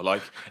Raw.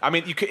 Like, I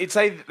mean, you could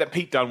say that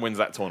Pete Dunne wins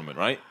that tournament,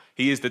 right?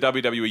 He is the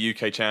WWE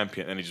UK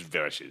champion, and he just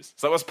vanishes.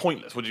 So that was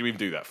pointless. What did you even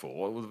do that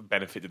for? What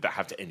benefit did that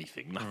have to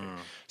anything? Nothing.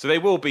 So there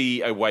will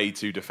be a way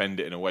to defend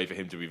it and a way for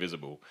him to be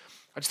visible.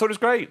 I just thought it was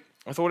great.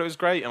 I thought it was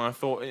great, and I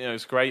thought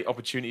it's a great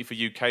opportunity for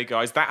UK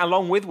guys. That,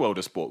 along with World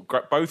of Sport,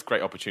 both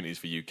great opportunities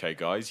for UK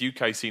guys.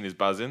 UK scene is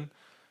buzzing.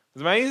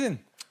 It's amazing.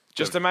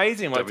 Just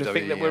amazing. Like, to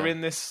think that we're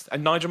in this.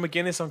 And Nigel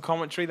McGuinness on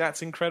commentary,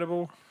 that's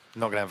incredible.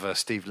 Not going to have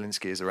Steve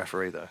Linsky as a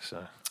referee, though.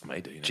 So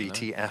Maybe.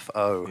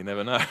 GTFO. You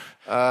never know.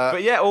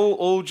 But yeah,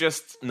 all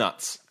just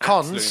nuts.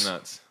 Cons. Absolutely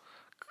nuts.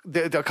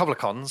 There are a couple of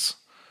cons.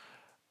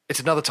 It's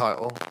another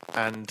title,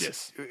 and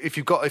Yes. I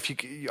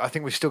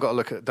think we've still got to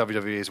look at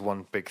WWE as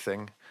one big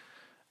thing.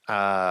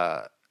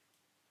 There's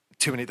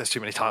too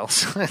many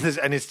titles,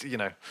 and it's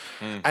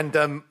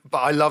and but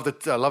I love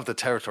the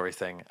territory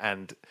thing,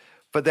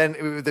 but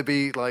then there'd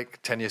be like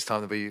 10 years time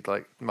there'd be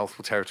like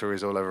multiple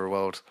territories all over the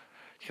world.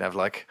 You can have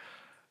like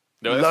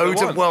No, that's what loads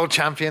they of want. world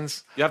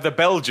champions, You have the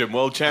Belgium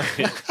world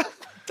champion.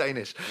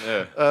 Danish.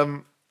 Yeah.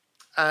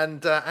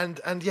 And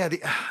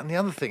the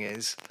other thing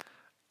is,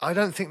 I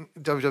don't think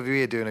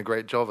WWE are doing a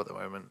great job at the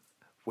moment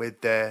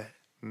with their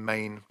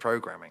main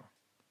programming.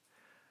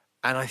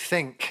 And I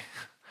think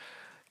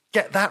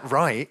get that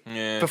right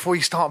before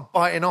you start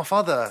biting off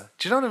other.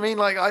 Do you know what I mean?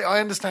 Like I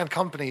understand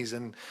companies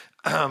and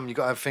you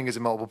got to have fingers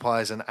in multiple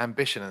pies and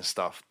ambition and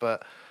stuff,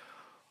 but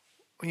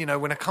when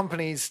a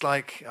company's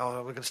like, oh,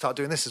 we're going to start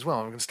doing this as well,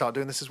 we're going to start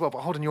doing this as well, but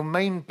hold on, your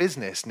main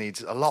business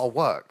needs a lot of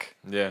work.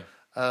 Yeah.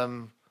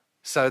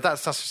 So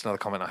that's just another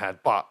comment I had,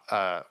 but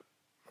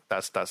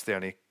that's the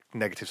only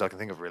negatives I can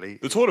think of, really.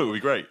 The tournament will be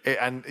great.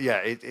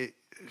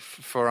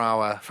 For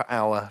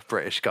our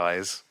British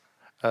guys,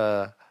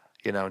 I'm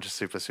just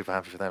super super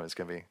happy for them. It's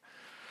going to be,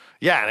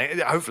 Yeah,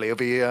 and hopefully it'll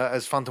be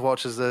as fun to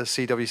watch as the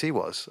CWC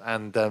was.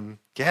 And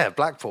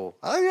Blackpool.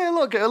 Oh yeah,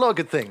 a lot of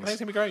good things. I think it's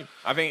gonna be great.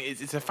 I think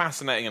it's a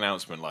fascinating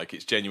announcement. Like,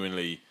 it's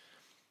genuinely,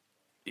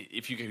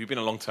 if you've been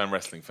a long-term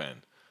wrestling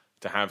fan,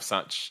 to have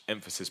such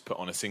emphasis put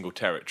on a single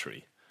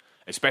territory,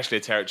 especially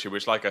a territory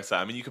which, like I said,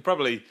 I mean, you could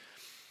probably,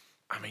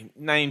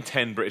 name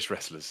 10 British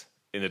wrestlers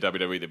in the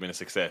WWE that've been a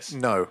success.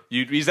 No,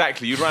 you'd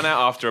run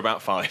out after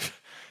about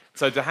 5.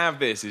 So to have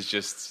this is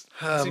just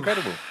it's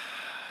incredible.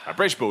 A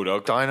British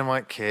Bulldog.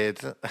 Dynamite Kid.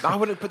 I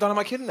wouldn't put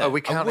Dynamite Kid in there. Are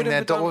we counting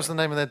their dog? What was the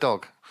name of their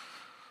dog?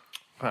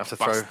 I have to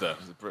Buster. throw.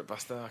 Was it Britt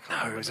Buster? I can't No,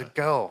 remember. it was a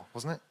girl,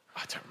 wasn't it?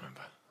 I don't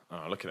remember.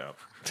 Oh, look it up.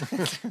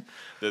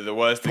 the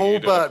worst thing Paul you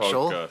do on a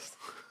Burchill. podcast.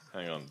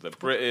 Hang on. The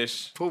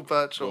British Paul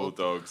Burchill.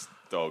 Bulldogs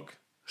dog.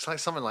 It's like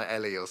something like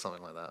Ellie or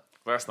something like that.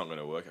 Well, that's not going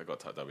to work. I got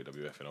to type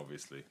WWF in,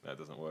 obviously. That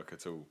doesn't work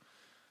at all.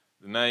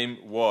 The name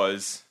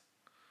was...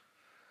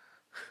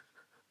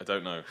 I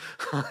don't know.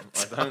 I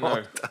don't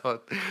know.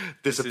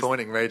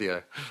 Disappointing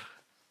radio.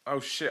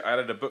 Oh, shit. I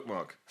added a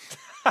bookmark.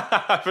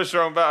 Push the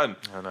wrong button.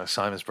 Oh, no.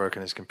 Simon's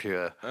broken his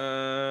computer.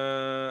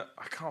 I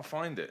can't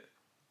find it.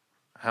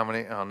 How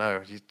many? Oh,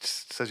 no. It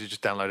says you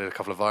just downloaded a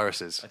couple of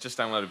viruses. I just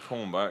downloaded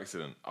porn by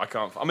accident. I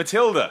can't...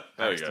 Matilda.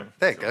 There we go.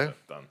 There you go.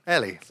 Done.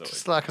 Ellie, Sorry.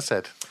 just like I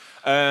said.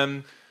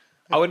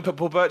 I wouldn't put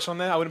Paul Birch on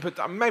there. I wouldn't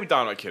put... maybe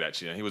Dynamite Kid,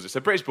 actually. Yeah, he was... So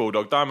British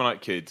Bulldog,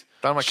 Dynamite Kid,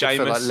 Dynamite Kid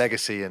for Sheamus. like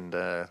Legacy and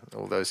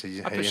all those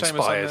he I'd put Sheamus on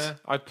inspired. there.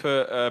 I'd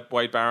put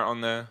Wade Barrett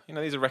on there. You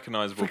know, these are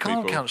recognisable We people.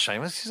 can't count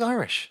Sheamus. He's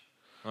Irish.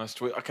 Nice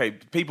to... Okay,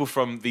 people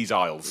from these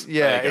isles.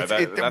 Yeah, There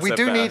you go. That's we a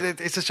do better- need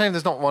it. It's a shame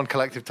there's not one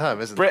collective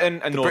term, isn't Britain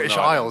there? and the Northern British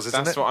Ireland. Isles,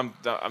 isn't That's it? what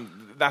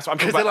that's what I'm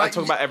talking about. I'm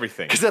talking about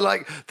everything. Because they're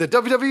like the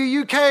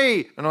WWE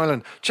UK and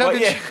Ireland Well,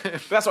 Championship. yeah,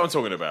 that's what I'm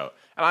talking about.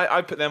 And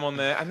I put them on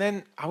there, and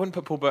then I wouldn't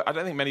put Paul Birch. I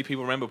don't think many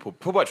people remember Paul.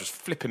 Paul Birch was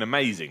flipping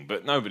amazing,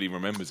 but nobody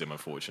remembers him,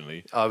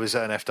 unfortunately. I was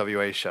at an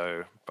FWA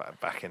show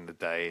back in the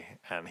day,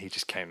 and he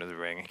just came to the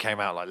ring. He came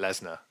out like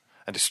Lesnar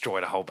and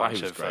destroyed a whole bunch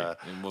He was of great.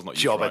 He was not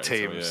used jobber right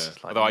until, teams. yeah.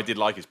 Like, Although I did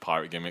like his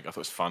pirate gimmick. I thought it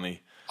was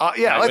funny. yeah, Like,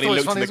 I when thought he it was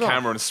looked funny in as the well.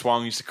 camera and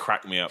swung, used to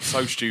crack me up.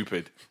 So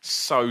stupid.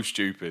 So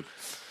stupid.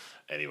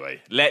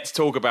 Anyway, let's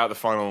talk about the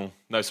final...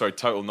 No, sorry,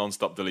 total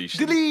non-stop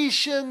deletion.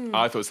 Deletion.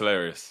 I thought it was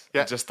hilarious.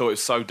 Yeah. I just thought it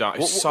was so dumb.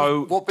 It's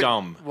What bit,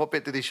 dumb. What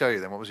bit did he show you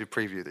then? What was your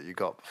preview that you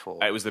got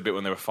before? It was the bit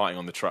when they were fighting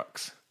on the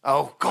trucks.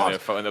 Oh God!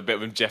 And the bit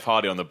with Jeff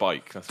Hardy on the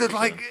bike. That's They're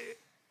what it was.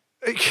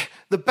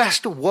 the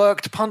best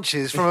worked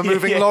punches from a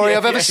moving lorry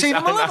I've ever yes, seen.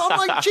 I know.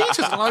 I'm like,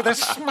 Jesus, like they're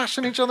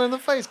smashing each other in the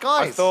face,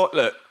 guys. I thought,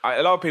 look,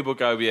 a lot of people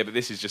go, yeah, but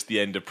this is just the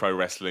end of pro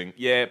wrestling.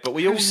 Yeah, but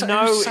we all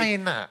know... Who's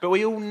saying that? But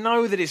we all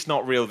know that it's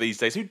not real these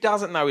days. Who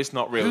doesn't know it's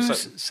not real?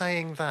 Who's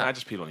saying that?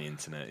 Just people on the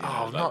internet. You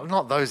Oh, know,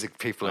 not those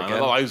people no, again.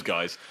 not those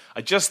guys.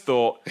 I just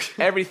thought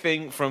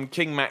everything from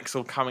King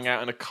Maxwell coming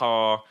out in a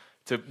car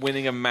to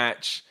winning a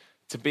match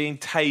to being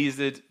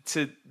tasered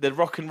to the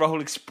Rock and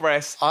Roll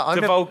Express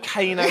to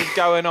volcano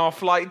going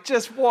off. Like,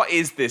 just what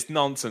is this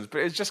nonsense? But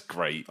it's just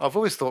great. I've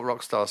always thought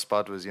Rockstar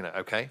Spud was,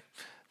 okay,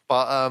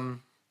 but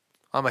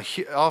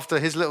after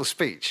his little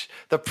speech,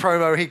 the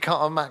promo he cut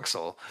on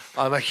Maxwell,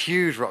 I'm a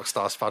huge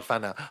Rockstar Spud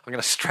fan now. I'm going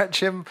to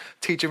stretch him,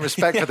 teach him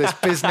respect for this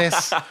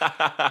business.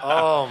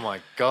 Oh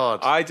my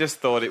God! I just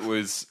thought it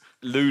was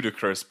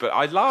ludicrous, but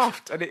I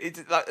laughed. And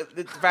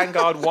the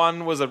Vanguard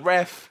 1 was a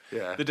ref.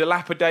 Yeah. The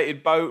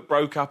dilapidated boat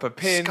broke up a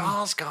pin.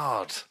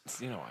 Skarsgård.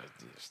 You know,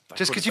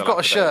 Just because you've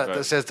got a shirt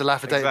that says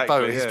dilapidated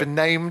boat, he's been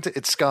named.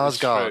 It's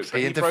Skarsgård.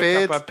 He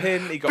interfered. Broke up a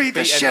pin. He got Beat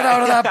the beaten shit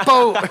out of that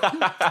boat.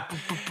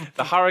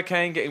 The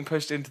hurricane getting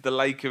pushed into the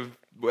lake of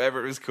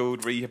whatever it was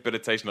called,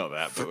 rehabilitation. Not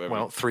that, but whatever.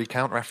 Well, 3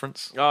 count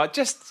reference.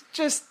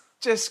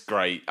 Just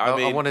great.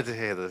 I wanted to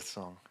hear the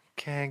song.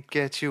 Can't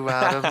get you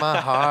out of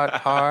my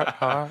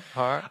heart.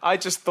 I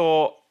just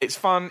thought it's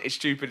fun, it's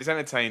stupid, it's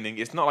entertaining.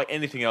 It's not like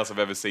anything else I've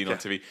ever seen on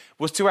TV.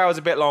 Was 2 hours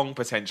a bit long?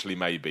 Potentially,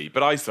 maybe.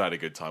 But I still had a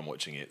good time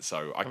watching it,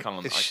 so I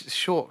can't... It's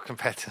short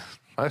compared to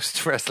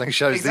most wrestling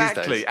shows these days.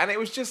 Exactly, and it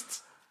was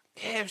just...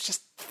 Yeah, it was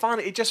just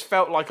fun. It just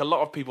felt like a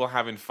lot of people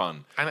having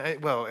fun.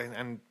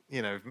 And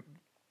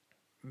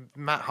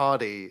Matt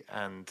Hardy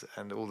and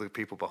all the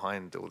people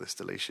behind all this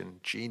deletion,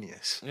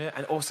 genius. Yeah,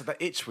 and also the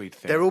Itchweed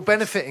thing. They're all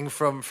benefiting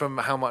from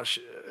how much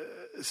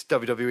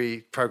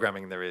WWE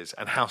programming there is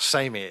and how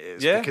samey it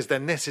is. Yeah. Because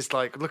then this is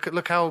like,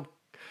 look how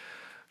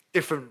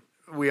different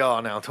we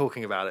are now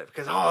talking about it.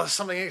 Because, there's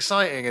something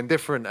exciting and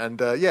different. And,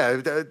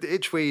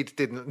 Itchweed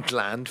didn't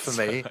land for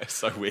me. It's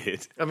so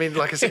weird. I mean,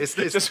 like I said, it's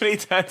just when he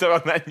turned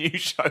up on that new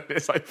show,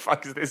 it's like,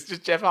 fuck, is this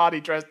just Jeff Hardy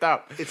dressed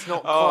up? It's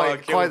not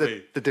quite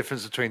the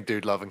difference between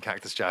Dude Love and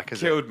Cactus Jack,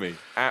 is it? Killed me.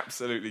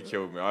 Absolutely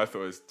killed me. I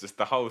thought it was just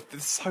the whole...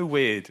 It's so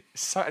weird.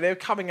 They were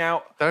coming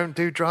out... Don't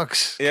do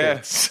drugs,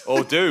 Yes, kids.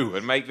 or do,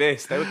 and make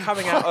this. They were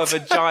coming out of a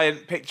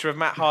giant picture of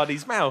Matt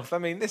Hardy's mouth. I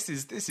mean, this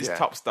is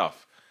top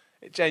stuff.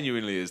 It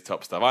genuinely is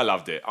top stuff. I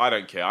loved it. I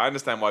don't care. I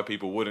understand why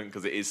people wouldn't,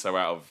 because it is so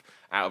out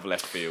of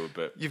left field.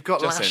 But you've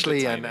got just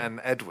Lashley and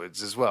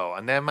Edwards as well,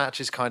 and their match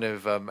is kind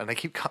of, and they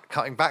keep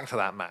cutting back to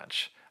that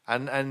match,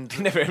 and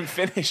Never even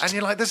finished. And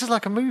you're like, this is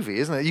like a movie,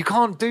 isn't it? You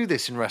can't do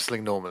this in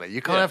wrestling normally.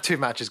 You can't have two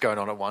matches going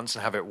on at once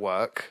and have it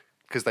work,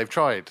 because they've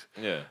tried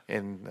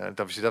in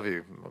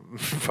WCW,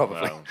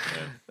 probably. Well,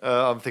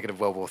 yeah. I'm thinking of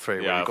World War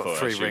III, where you've got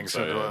 3 rings.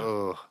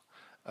 So,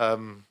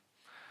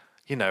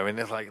 You know, and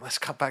it's like, let's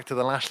cut back to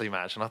the Lashley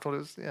match. And I thought it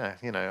was, I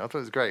thought it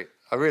was great.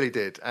 I really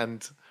did.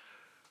 And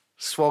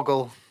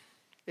Swoggle.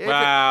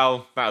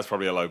 Well, that was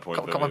probably a low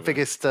point. Got my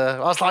biggest. I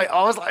was like,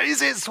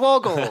 is it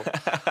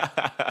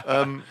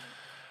Swoggle?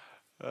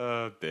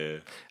 Oh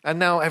dear. And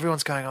now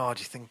everyone's going,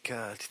 do you think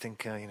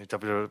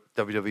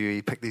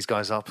WWE pick these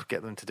guys up,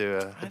 get them to do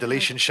a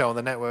deletion show on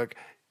the network?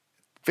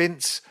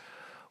 Vince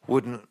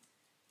wouldn't.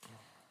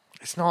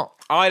 It's not.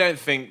 I don't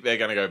think they're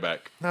going to go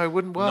back. No, it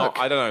wouldn't work.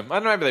 I don't know. I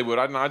don't know if they would.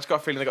 I don't know. I just got a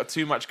feeling they got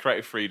too much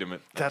creative freedom.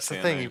 That's the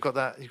thing. You've got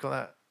that.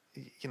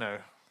 You know,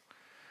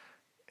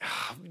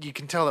 you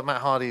can tell that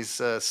Matt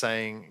Hardy's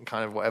saying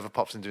kind of whatever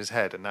pops into his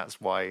head, and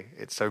that's why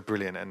it's so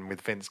brilliant. And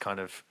with Vince kind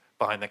of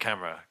behind the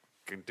camera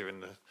doing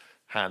the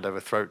hand over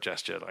throat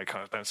gesture, like,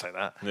 kind of, don't say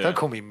that. Yeah. Don't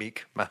call me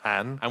Meek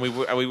Mahan. And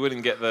we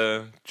wouldn't get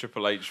the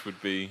Triple H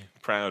would be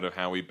proud of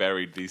how we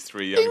buried these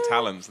 3 young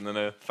talents, and then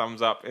a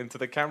thumbs up into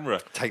the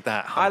camera. Take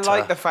that, Hunter. I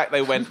like the fact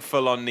they went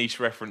full on niche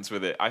reference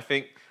with it. I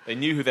think they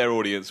knew who their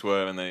audience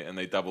were, and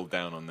they doubled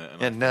down on it.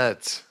 And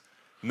nerds.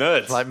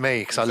 Nerds. Like me,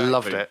 because I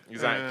loved it.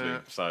 Exactly.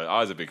 So I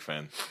was a big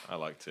fan. I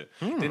liked it.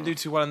 Didn't do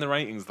too well in the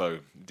ratings, though.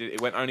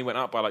 It only went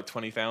up by like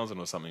 20,000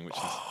 or something, which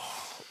is...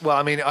 Well,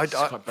 I mean,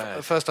 quite bad.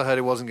 At first I heard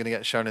it wasn't going to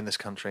get shown in this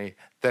country.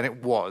 Then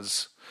it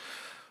was.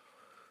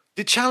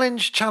 Did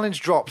Challenge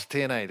dropped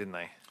TNA, didn't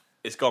they?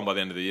 It's gone by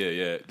the end of the year,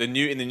 yeah. In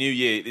the new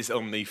year, it's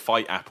on the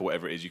Fight app or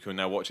whatever it is. You can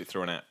now watch it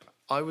through an app.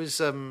 I was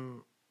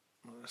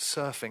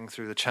surfing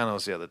through the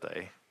channels the other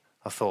day.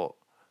 I thought,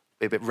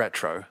 be a bit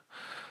retro,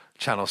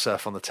 channel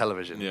surf on the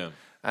television. Yeah.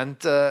 And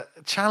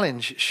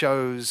Challenge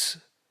shows,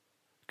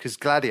 because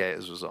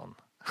Gladiators was on.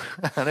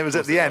 And it was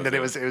at the end, and it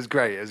was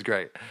great. It was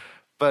great.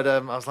 But I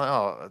was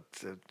like,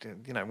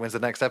 when's the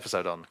next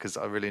episode on? Because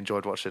I really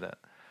enjoyed watching it.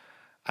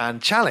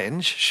 And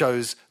Challenge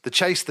shows the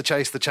chase.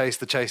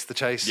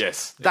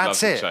 Yes.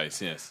 That's it. The chase,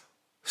 yes.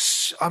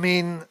 I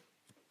mean,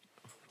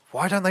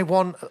 why don't they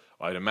want...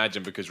 I'd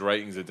imagine because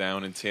ratings are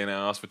down and TNA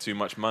asked for too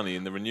much money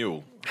in the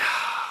renewal.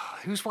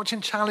 Who's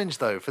watching Challenge,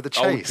 though, for the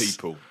chase?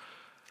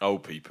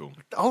 Old people.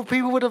 Old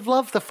people would have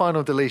loved the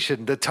final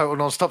deletion, the total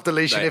non-stop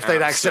deletion, if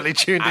they'd accidentally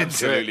tuned into it.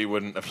 Absolutely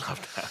wouldn't have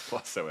loved that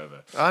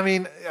whatsoever. I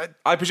mean...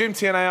 I presume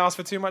TNA asked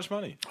for too much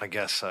money. I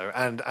guess so.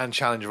 And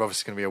Challenge are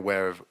obviously going to be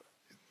aware of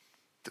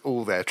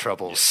all their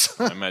troubles.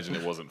 Yes, I imagine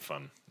it wasn't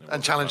fun.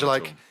 And Challenge are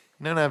like,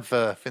 you don't have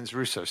Vince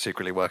Russo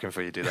secretly working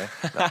for you, do they?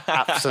 No,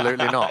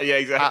 absolutely not. Yeah,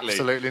 exactly.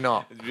 Absolutely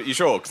not. You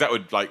sure? Because that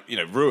would,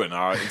 ruin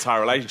our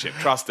entire relationship.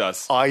 Trust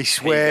us. I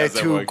swear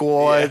to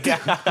God.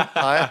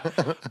 Yeah.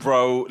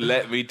 Bro,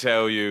 let me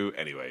tell you.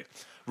 Anyway.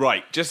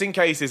 Right, just in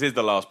case this is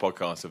the last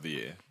podcast of the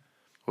year,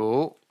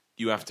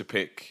 you have to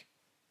pick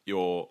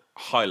your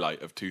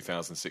highlight of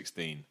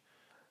 2016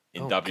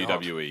 in WWE.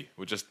 God.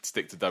 We'll just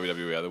stick to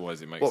WWE,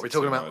 otherwise it makes What, we're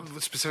talking about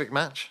a specific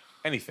match?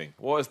 Anything.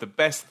 What is the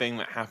best thing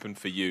that happened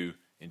for you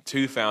in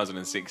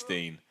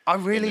 2016 in the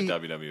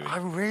WWE? I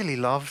really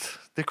loved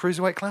the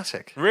Cruiserweight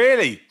Classic.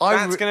 Really?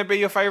 That's going to be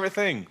your favourite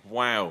thing?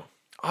 Wow.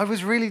 I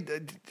was really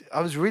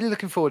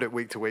looking forward it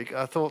week to week.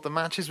 I thought the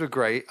matches were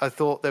great. I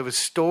thought there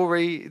was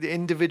the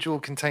individual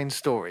contained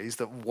stories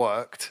that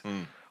worked.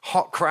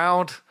 Hot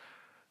crowd.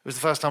 It was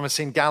the first time I'd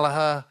seen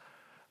Gallagher.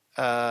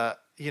 I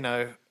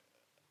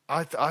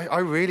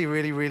really,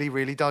 really, really,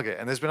 really dug it.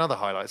 And there's been other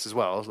highlights as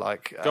well,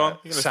 like Sami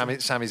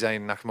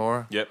Zayn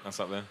Nakamura. Yep, that's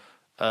up there.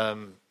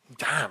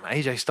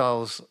 AJ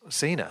Styles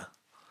Cena.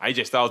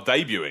 AJ Styles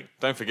debuting.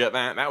 Don't forget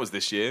that. That was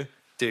this year.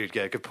 Dude,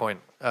 yeah, good point.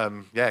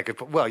 Good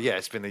point. Well,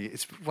 yeah,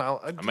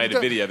 I made a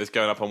video that's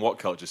going up on What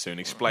Culture soon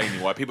explaining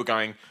why people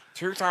going,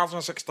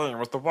 2016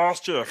 was the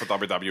worst year for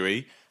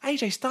WWE.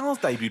 AJ Styles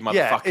debuted, motherfucker.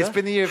 Yeah, it's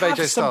been the year of AJ Styles.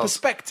 Have some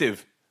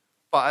perspective.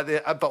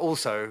 But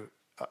also...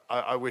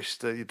 I wish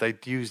that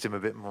they'd used him a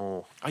bit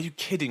more. Are you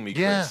kidding me,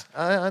 Chris?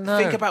 Yeah, I know.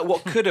 Think about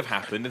what could have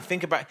happened and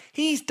think about...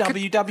 He's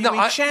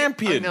WWE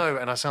champion. I know,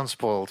 and I sound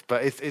spoiled,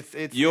 but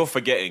it's... You're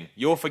forgetting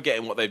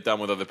what they've done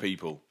with other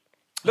people.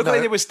 Look what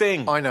they did with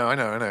Sting. I know.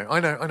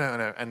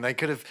 And they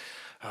could have...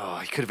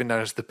 he could have been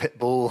known as the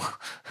Pitbull.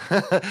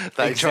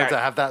 They tried to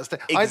have that...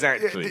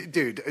 Exactly.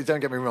 Dude, don't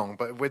get me wrong,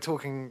 but we're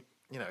talking...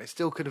 it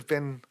still could have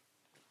been...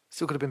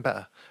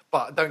 better.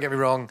 But don't get me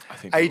wrong,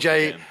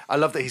 AJ, I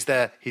love that he's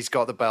there. He's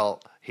got the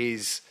belt. I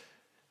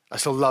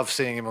still love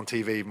seeing him on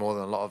TV more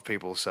than a lot of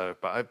people. So,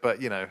 I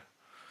think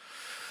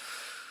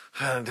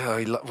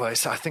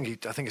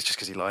it's just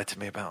because he lied to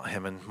me about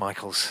him and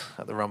Michaels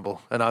at the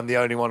Rumble, and I'm the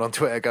only one on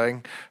Twitter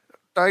going,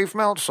 Dave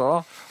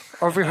Meltzer,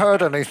 have you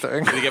heard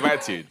anything? Did he get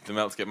back to you? Did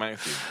Meltzer get back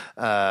to you?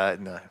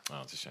 No.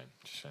 Oh, it's a shame.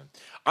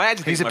 I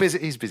actually he's a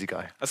busy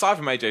guy. Aside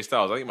from AJ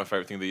Styles, I think my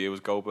favourite thing of the year was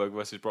Goldberg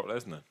versus Brock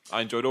Lesnar.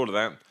 I enjoyed all of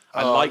that.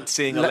 I liked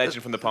seeing a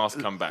legend from the past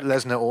come back.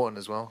 Lesnar Orton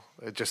as well.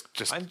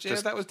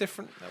 That was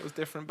different.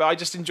 But I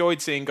just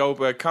enjoyed seeing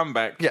Goldberg come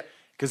back. Yeah.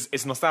 because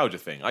it's a nostalgia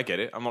thing. I get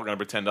it. I'm not going to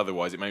pretend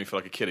otherwise. It made me feel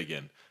like a kid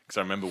again because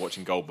I remember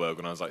watching Goldberg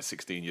when I was like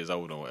 16 years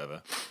old or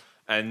whatever,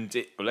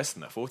 or less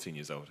than that, 14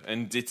 years old.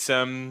 And it's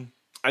and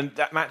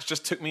that match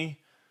just took me.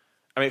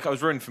 I mean, it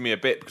was ruined for me a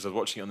bit because I was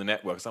watching it on the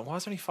network. I was like, why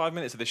is there only 5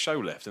 minutes of this show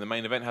left and the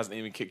main event hasn't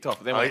even kicked off?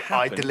 But then when it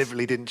I happened,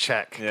 deliberately didn't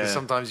check because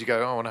sometimes you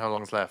go, oh, I wonder how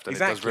long's left, and it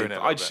does ruin it.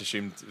 I just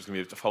assumed it was going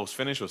to be a false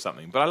finish or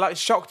something. But it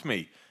shocked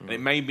me, and it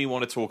made me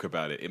want to talk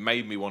about it. It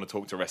made me want to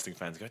talk to wrestling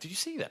fans. And go, did you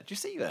see that? Did you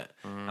see that?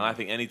 And I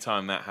think any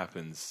time that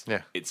happens,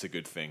 it's a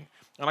good thing.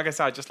 And like I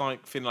said, I just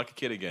like feeling like a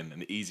kid again. And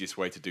the easiest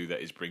way to do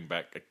that is bring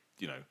back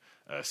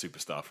a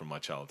superstar from my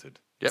childhood.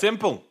 Yep.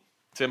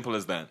 Simple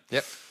as that.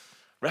 Yep.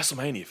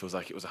 WrestleMania feels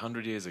like it was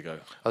 100 years ago.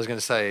 I was going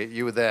to say,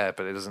 you were there,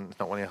 but it's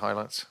not one of your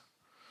highlights.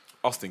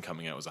 Austin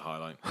coming out was a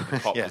highlight. The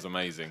pop was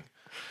amazing.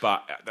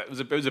 But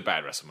it was a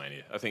bad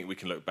WrestleMania. I think we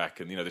can look back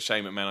and, the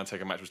Shane McMahon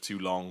Undertaker match was too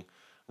long.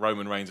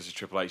 Roman Reigns versus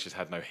Triple H just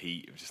had no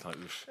heat. It was just like...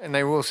 Oof. And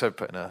they were also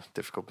put in a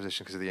difficult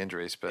position because of the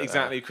injuries. But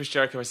exactly. Chris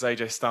Jericho versus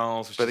AJ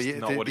Styles was just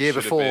not what it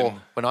should have been. The year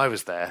before, when I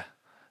was there...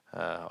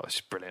 it was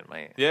brilliant,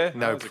 mate. Yeah,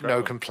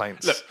 no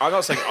complaints. Look, I'm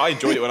not saying I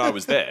enjoyed it when I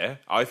was there.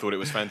 I thought it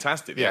was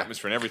fantastic, the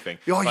atmosphere and everything.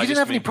 Oh, you didn't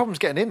have any problems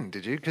getting in,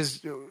 did you?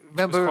 Because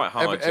remember, it was quite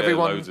hard,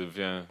 everyone.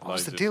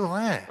 What's the deal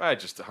there? Well,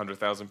 just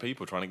 100,000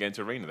 people trying to get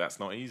into arena. That's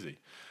not easy.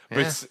 But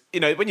it's,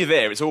 when you're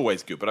there, it's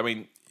always good. But I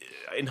mean,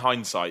 in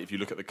hindsight, if you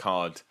look at the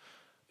card,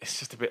 it's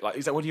just a bit like.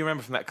 What do you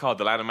remember from that card?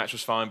 The ladder match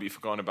was fine, but you've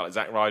forgotten about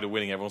Zack Ryder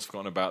winning. Everyone's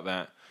forgotten about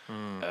that.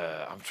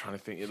 I'm trying to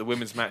think. The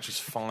women's match was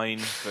fine,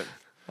 but.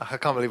 I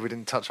can't believe we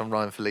didn't touch on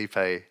Ryan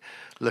Felipe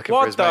looking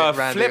for his mate Randy.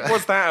 What the flip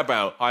was that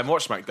about? I haven't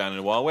watched SmackDown in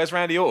a while. Where's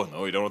Randy Orton?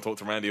 Oh, you don't want to talk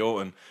to Randy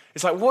Orton.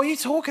 It's like, what are you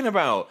talking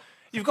about?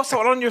 You've got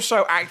someone on your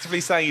show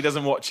actively saying he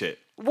doesn't watch it.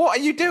 What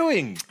are you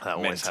doing?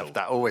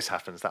 That always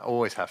happens.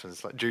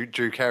 Like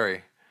Drew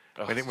Carey,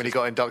 when he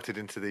got inducted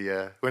into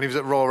the... when he was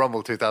at Royal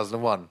Rumble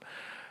 2001.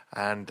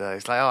 And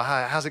he's like, oh,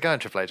 how's it going,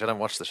 Triple H? I don't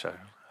watch the show.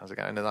 How's it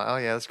going? And they're like, oh,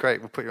 yeah, that's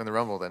great. We'll put you in the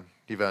Rumble then.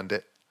 You've earned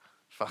it.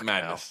 Fucking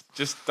madness.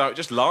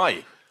 Just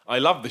lie. I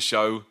love the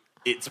show.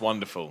 It's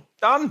wonderful.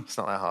 Done. It's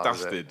not that hard.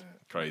 Dusted. Is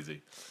it?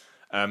 Crazy.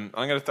 I'm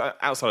going to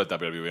outside of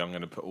WWE. I'm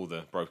going to put all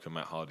the broken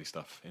Matt Hardy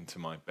stuff into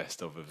my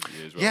best of the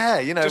year as well.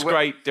 Yeah, just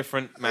great,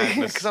 different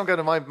madness. Because I'm going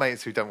to my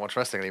mates who don't watch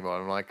wrestling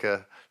anymore. I'm like,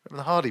 remember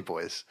the Hardy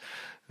Boys?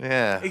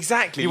 Yeah,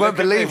 exactly. You won't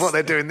believe what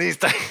they're doing these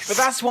days. But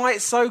that's why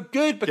it's so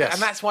good, and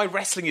that's why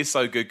wrestling is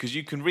so good because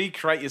you can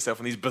recreate yourself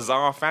in these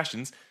bizarre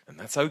fashions, and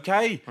that's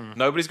okay.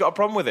 Nobody's got a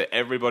problem with it.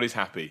 Everybody's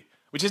happy,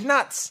 which is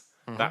nuts.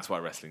 That's why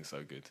wrestling's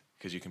so good.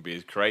 Because you can be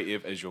as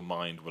creative as your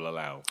mind will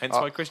allow. Hence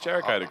why Chris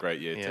Jericho had a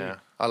great year too.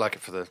 I like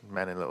it for the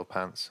men in little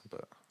pants,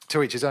 but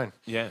to each his own.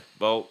 Yeah.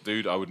 Well,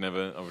 dude, I would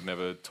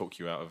never talk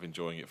you out of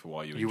enjoying it for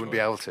why you wouldn't be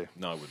able to.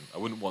 No, I wouldn't. I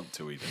wouldn't want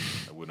to either.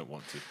 I wouldn't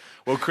want to.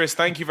 Well, Chris,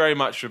 thank you very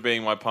much for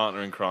being my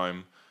partner in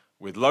crime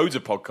with loads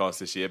of podcasts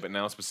this year, but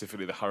now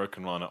specifically the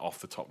Hurricane Rana Off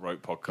the Top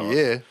Rope podcast.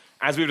 Yeah.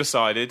 As we've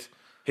decided,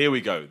 here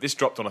we go. This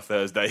dropped on a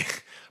Thursday.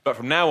 But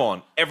from now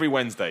on, every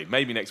Wednesday,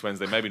 maybe next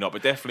Wednesday, maybe not,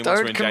 but definitely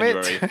once we're in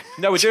January.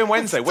 No, we're doing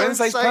Wednesday.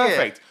 Wednesday's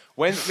perfect.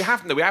 We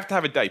have to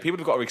have a day. People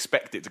have got to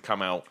expect it to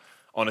come out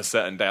on a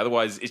certain day.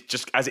 Otherwise, it's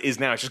just, as it is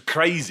now, it's just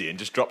crazy and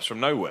just drops from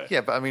nowhere.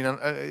 Yeah, but I mean,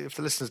 if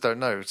the listeners don't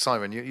know,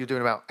 Simon, you're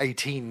doing about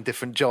 18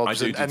 different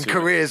jobs and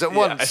careers at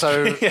once,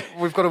 so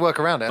we've got to work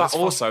around it. But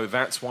also,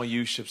 that's why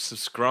you should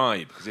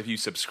subscribe, because if you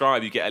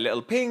subscribe, you get a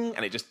little ping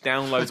and it just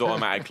downloads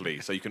automatically,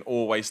 so you can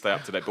always stay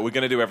up to date. But we're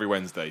going to do every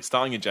Wednesday,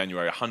 starting in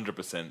January,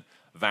 100%.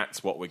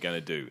 That's what we're going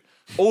to do.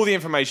 All the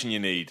information you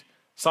need,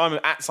 Simon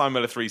at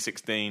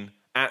SimonMiller316,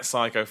 at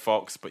Psycho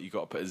Fox, but you've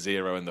got to put a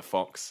 0 in the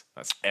Fox.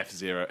 That's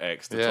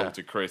F0X to talk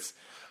to Chris.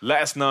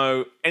 Let us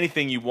know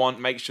anything you want.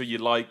 Make sure you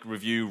like,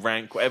 review,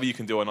 rank, whatever you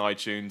can do on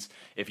iTunes.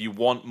 If you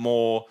want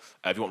more,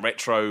 if you want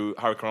retro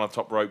Hurricane on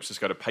Top Ropes,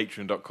 just go to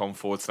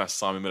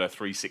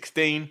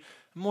patreon.com/SimonMiller316. And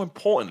more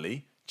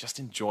importantly, just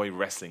enjoy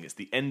wrestling. It's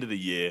the end of the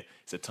year.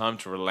 It's a time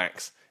to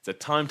relax. It's a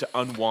time to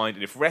unwind.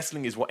 And if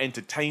wrestling is what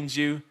entertains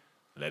you,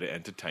 let it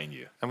entertain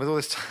you. And with all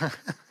this time...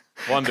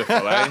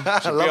 Wonderful, eh?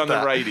 Should be on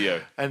the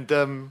radio.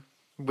 And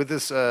with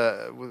this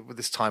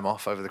time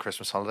off over the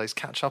Christmas holidays,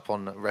 catch up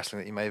on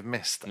wrestling that you may have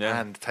missed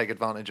and take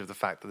advantage of the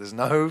fact that there's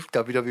no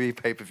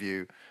WWE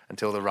pay-per-view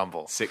until the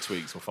Rumble. 6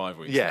 weeks or 5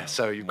 weeks. Yeah, now.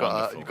 So you've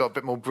got a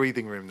bit more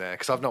breathing room there,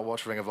 because I've not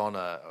watched Ring of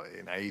Honor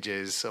in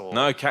ages.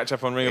 No, catch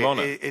up on Ring of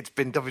Honor. It's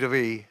been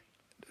WWE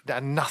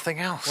and nothing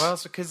else. Well,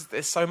 it's because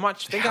there's so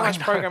much. Think how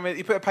much programming.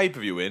 You put a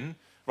pay-per-view in.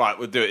 Right,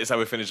 we'll do it. It's how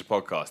we finish the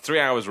podcast. 3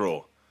 hours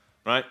Raw.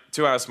 Right?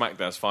 2 hours SmackDown,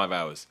 that's 5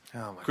 hours.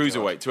 Oh my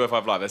Cruiserweight,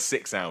 205 Live, that's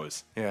 6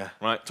 hours. Yeah.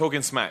 Right?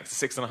 Talking Smack,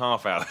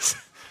 6.5 hours.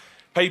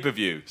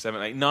 Pay-per-view,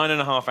 7, 8,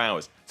 9.5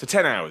 hours. So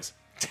 10 hours.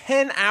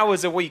 10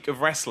 hours a week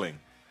of wrestling.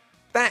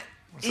 That's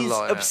is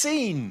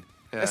obscene.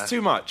 Yeah. That's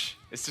too much.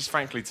 It's just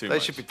frankly too much.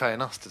 They should be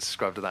paying us to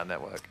subscribe to that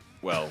network.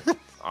 Well,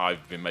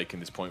 I've been making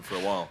this point for a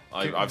while.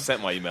 I've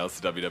sent my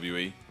emails to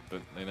WWE,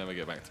 but they never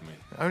get back to me.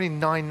 Only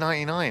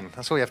 $9.99.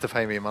 That's all you have to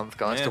pay me a month,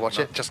 guys, to watch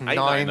it. Just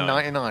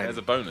 $9.99. As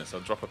a bonus,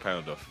 I'll drop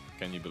 £1 off.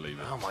 Can you believe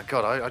it? Oh my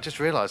god! I just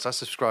realised I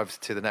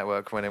subscribed to the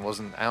network when it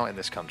wasn't out in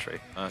this country.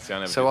 See, I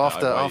never So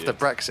did that. I after waited.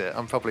 Brexit,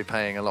 I'm probably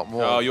paying a lot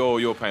more. Oh,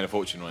 you're paying a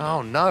fortune right now.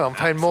 Oh no, I'm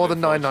paying more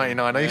than Absolute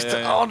 $9.99. I used to.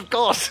 Yeah. Oh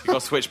god. You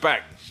got to switch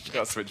back. You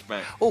got to switch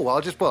back. Oh,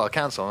 I'll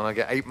cancel and I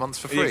get 8 months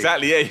for free.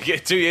 Exactly, yeah, you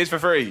get 2 years for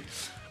free.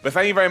 But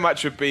thank you very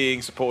much for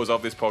being supporters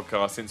of this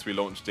podcast since we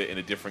launched it in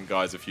a different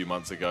guise a few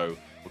months ago.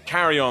 We'll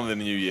carry on in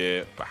the new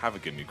year, but have a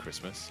good new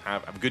Christmas.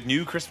 Have a good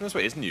new Christmas?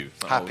 Wait, it's new.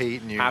 It's not Happy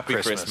old. new Happy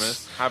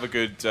Christmas. Have a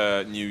good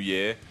new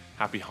year.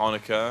 Happy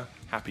Hanukkah.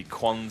 Happy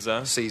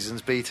Kwanzaa.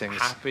 Season's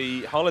beatings.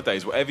 Happy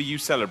holidays. Whatever you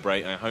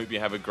celebrate, I hope you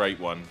have a great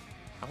one.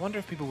 I wonder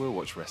if people will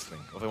watch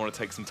wrestling or if they want to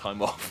take some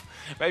time off.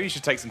 Maybe you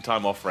should take some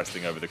time off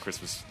wrestling over the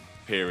Christmas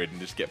period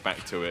and just get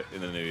back to it in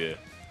the new year.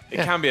 It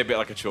can be a bit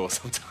like a chore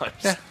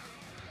sometimes. Yeah.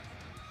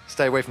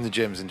 Stay away from the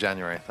gyms in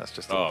January. That's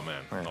just. Oh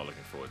man, I'm not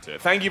looking forward to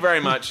it. Thank you very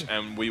much,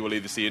 and we will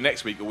either see you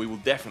next week or we will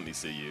definitely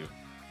see you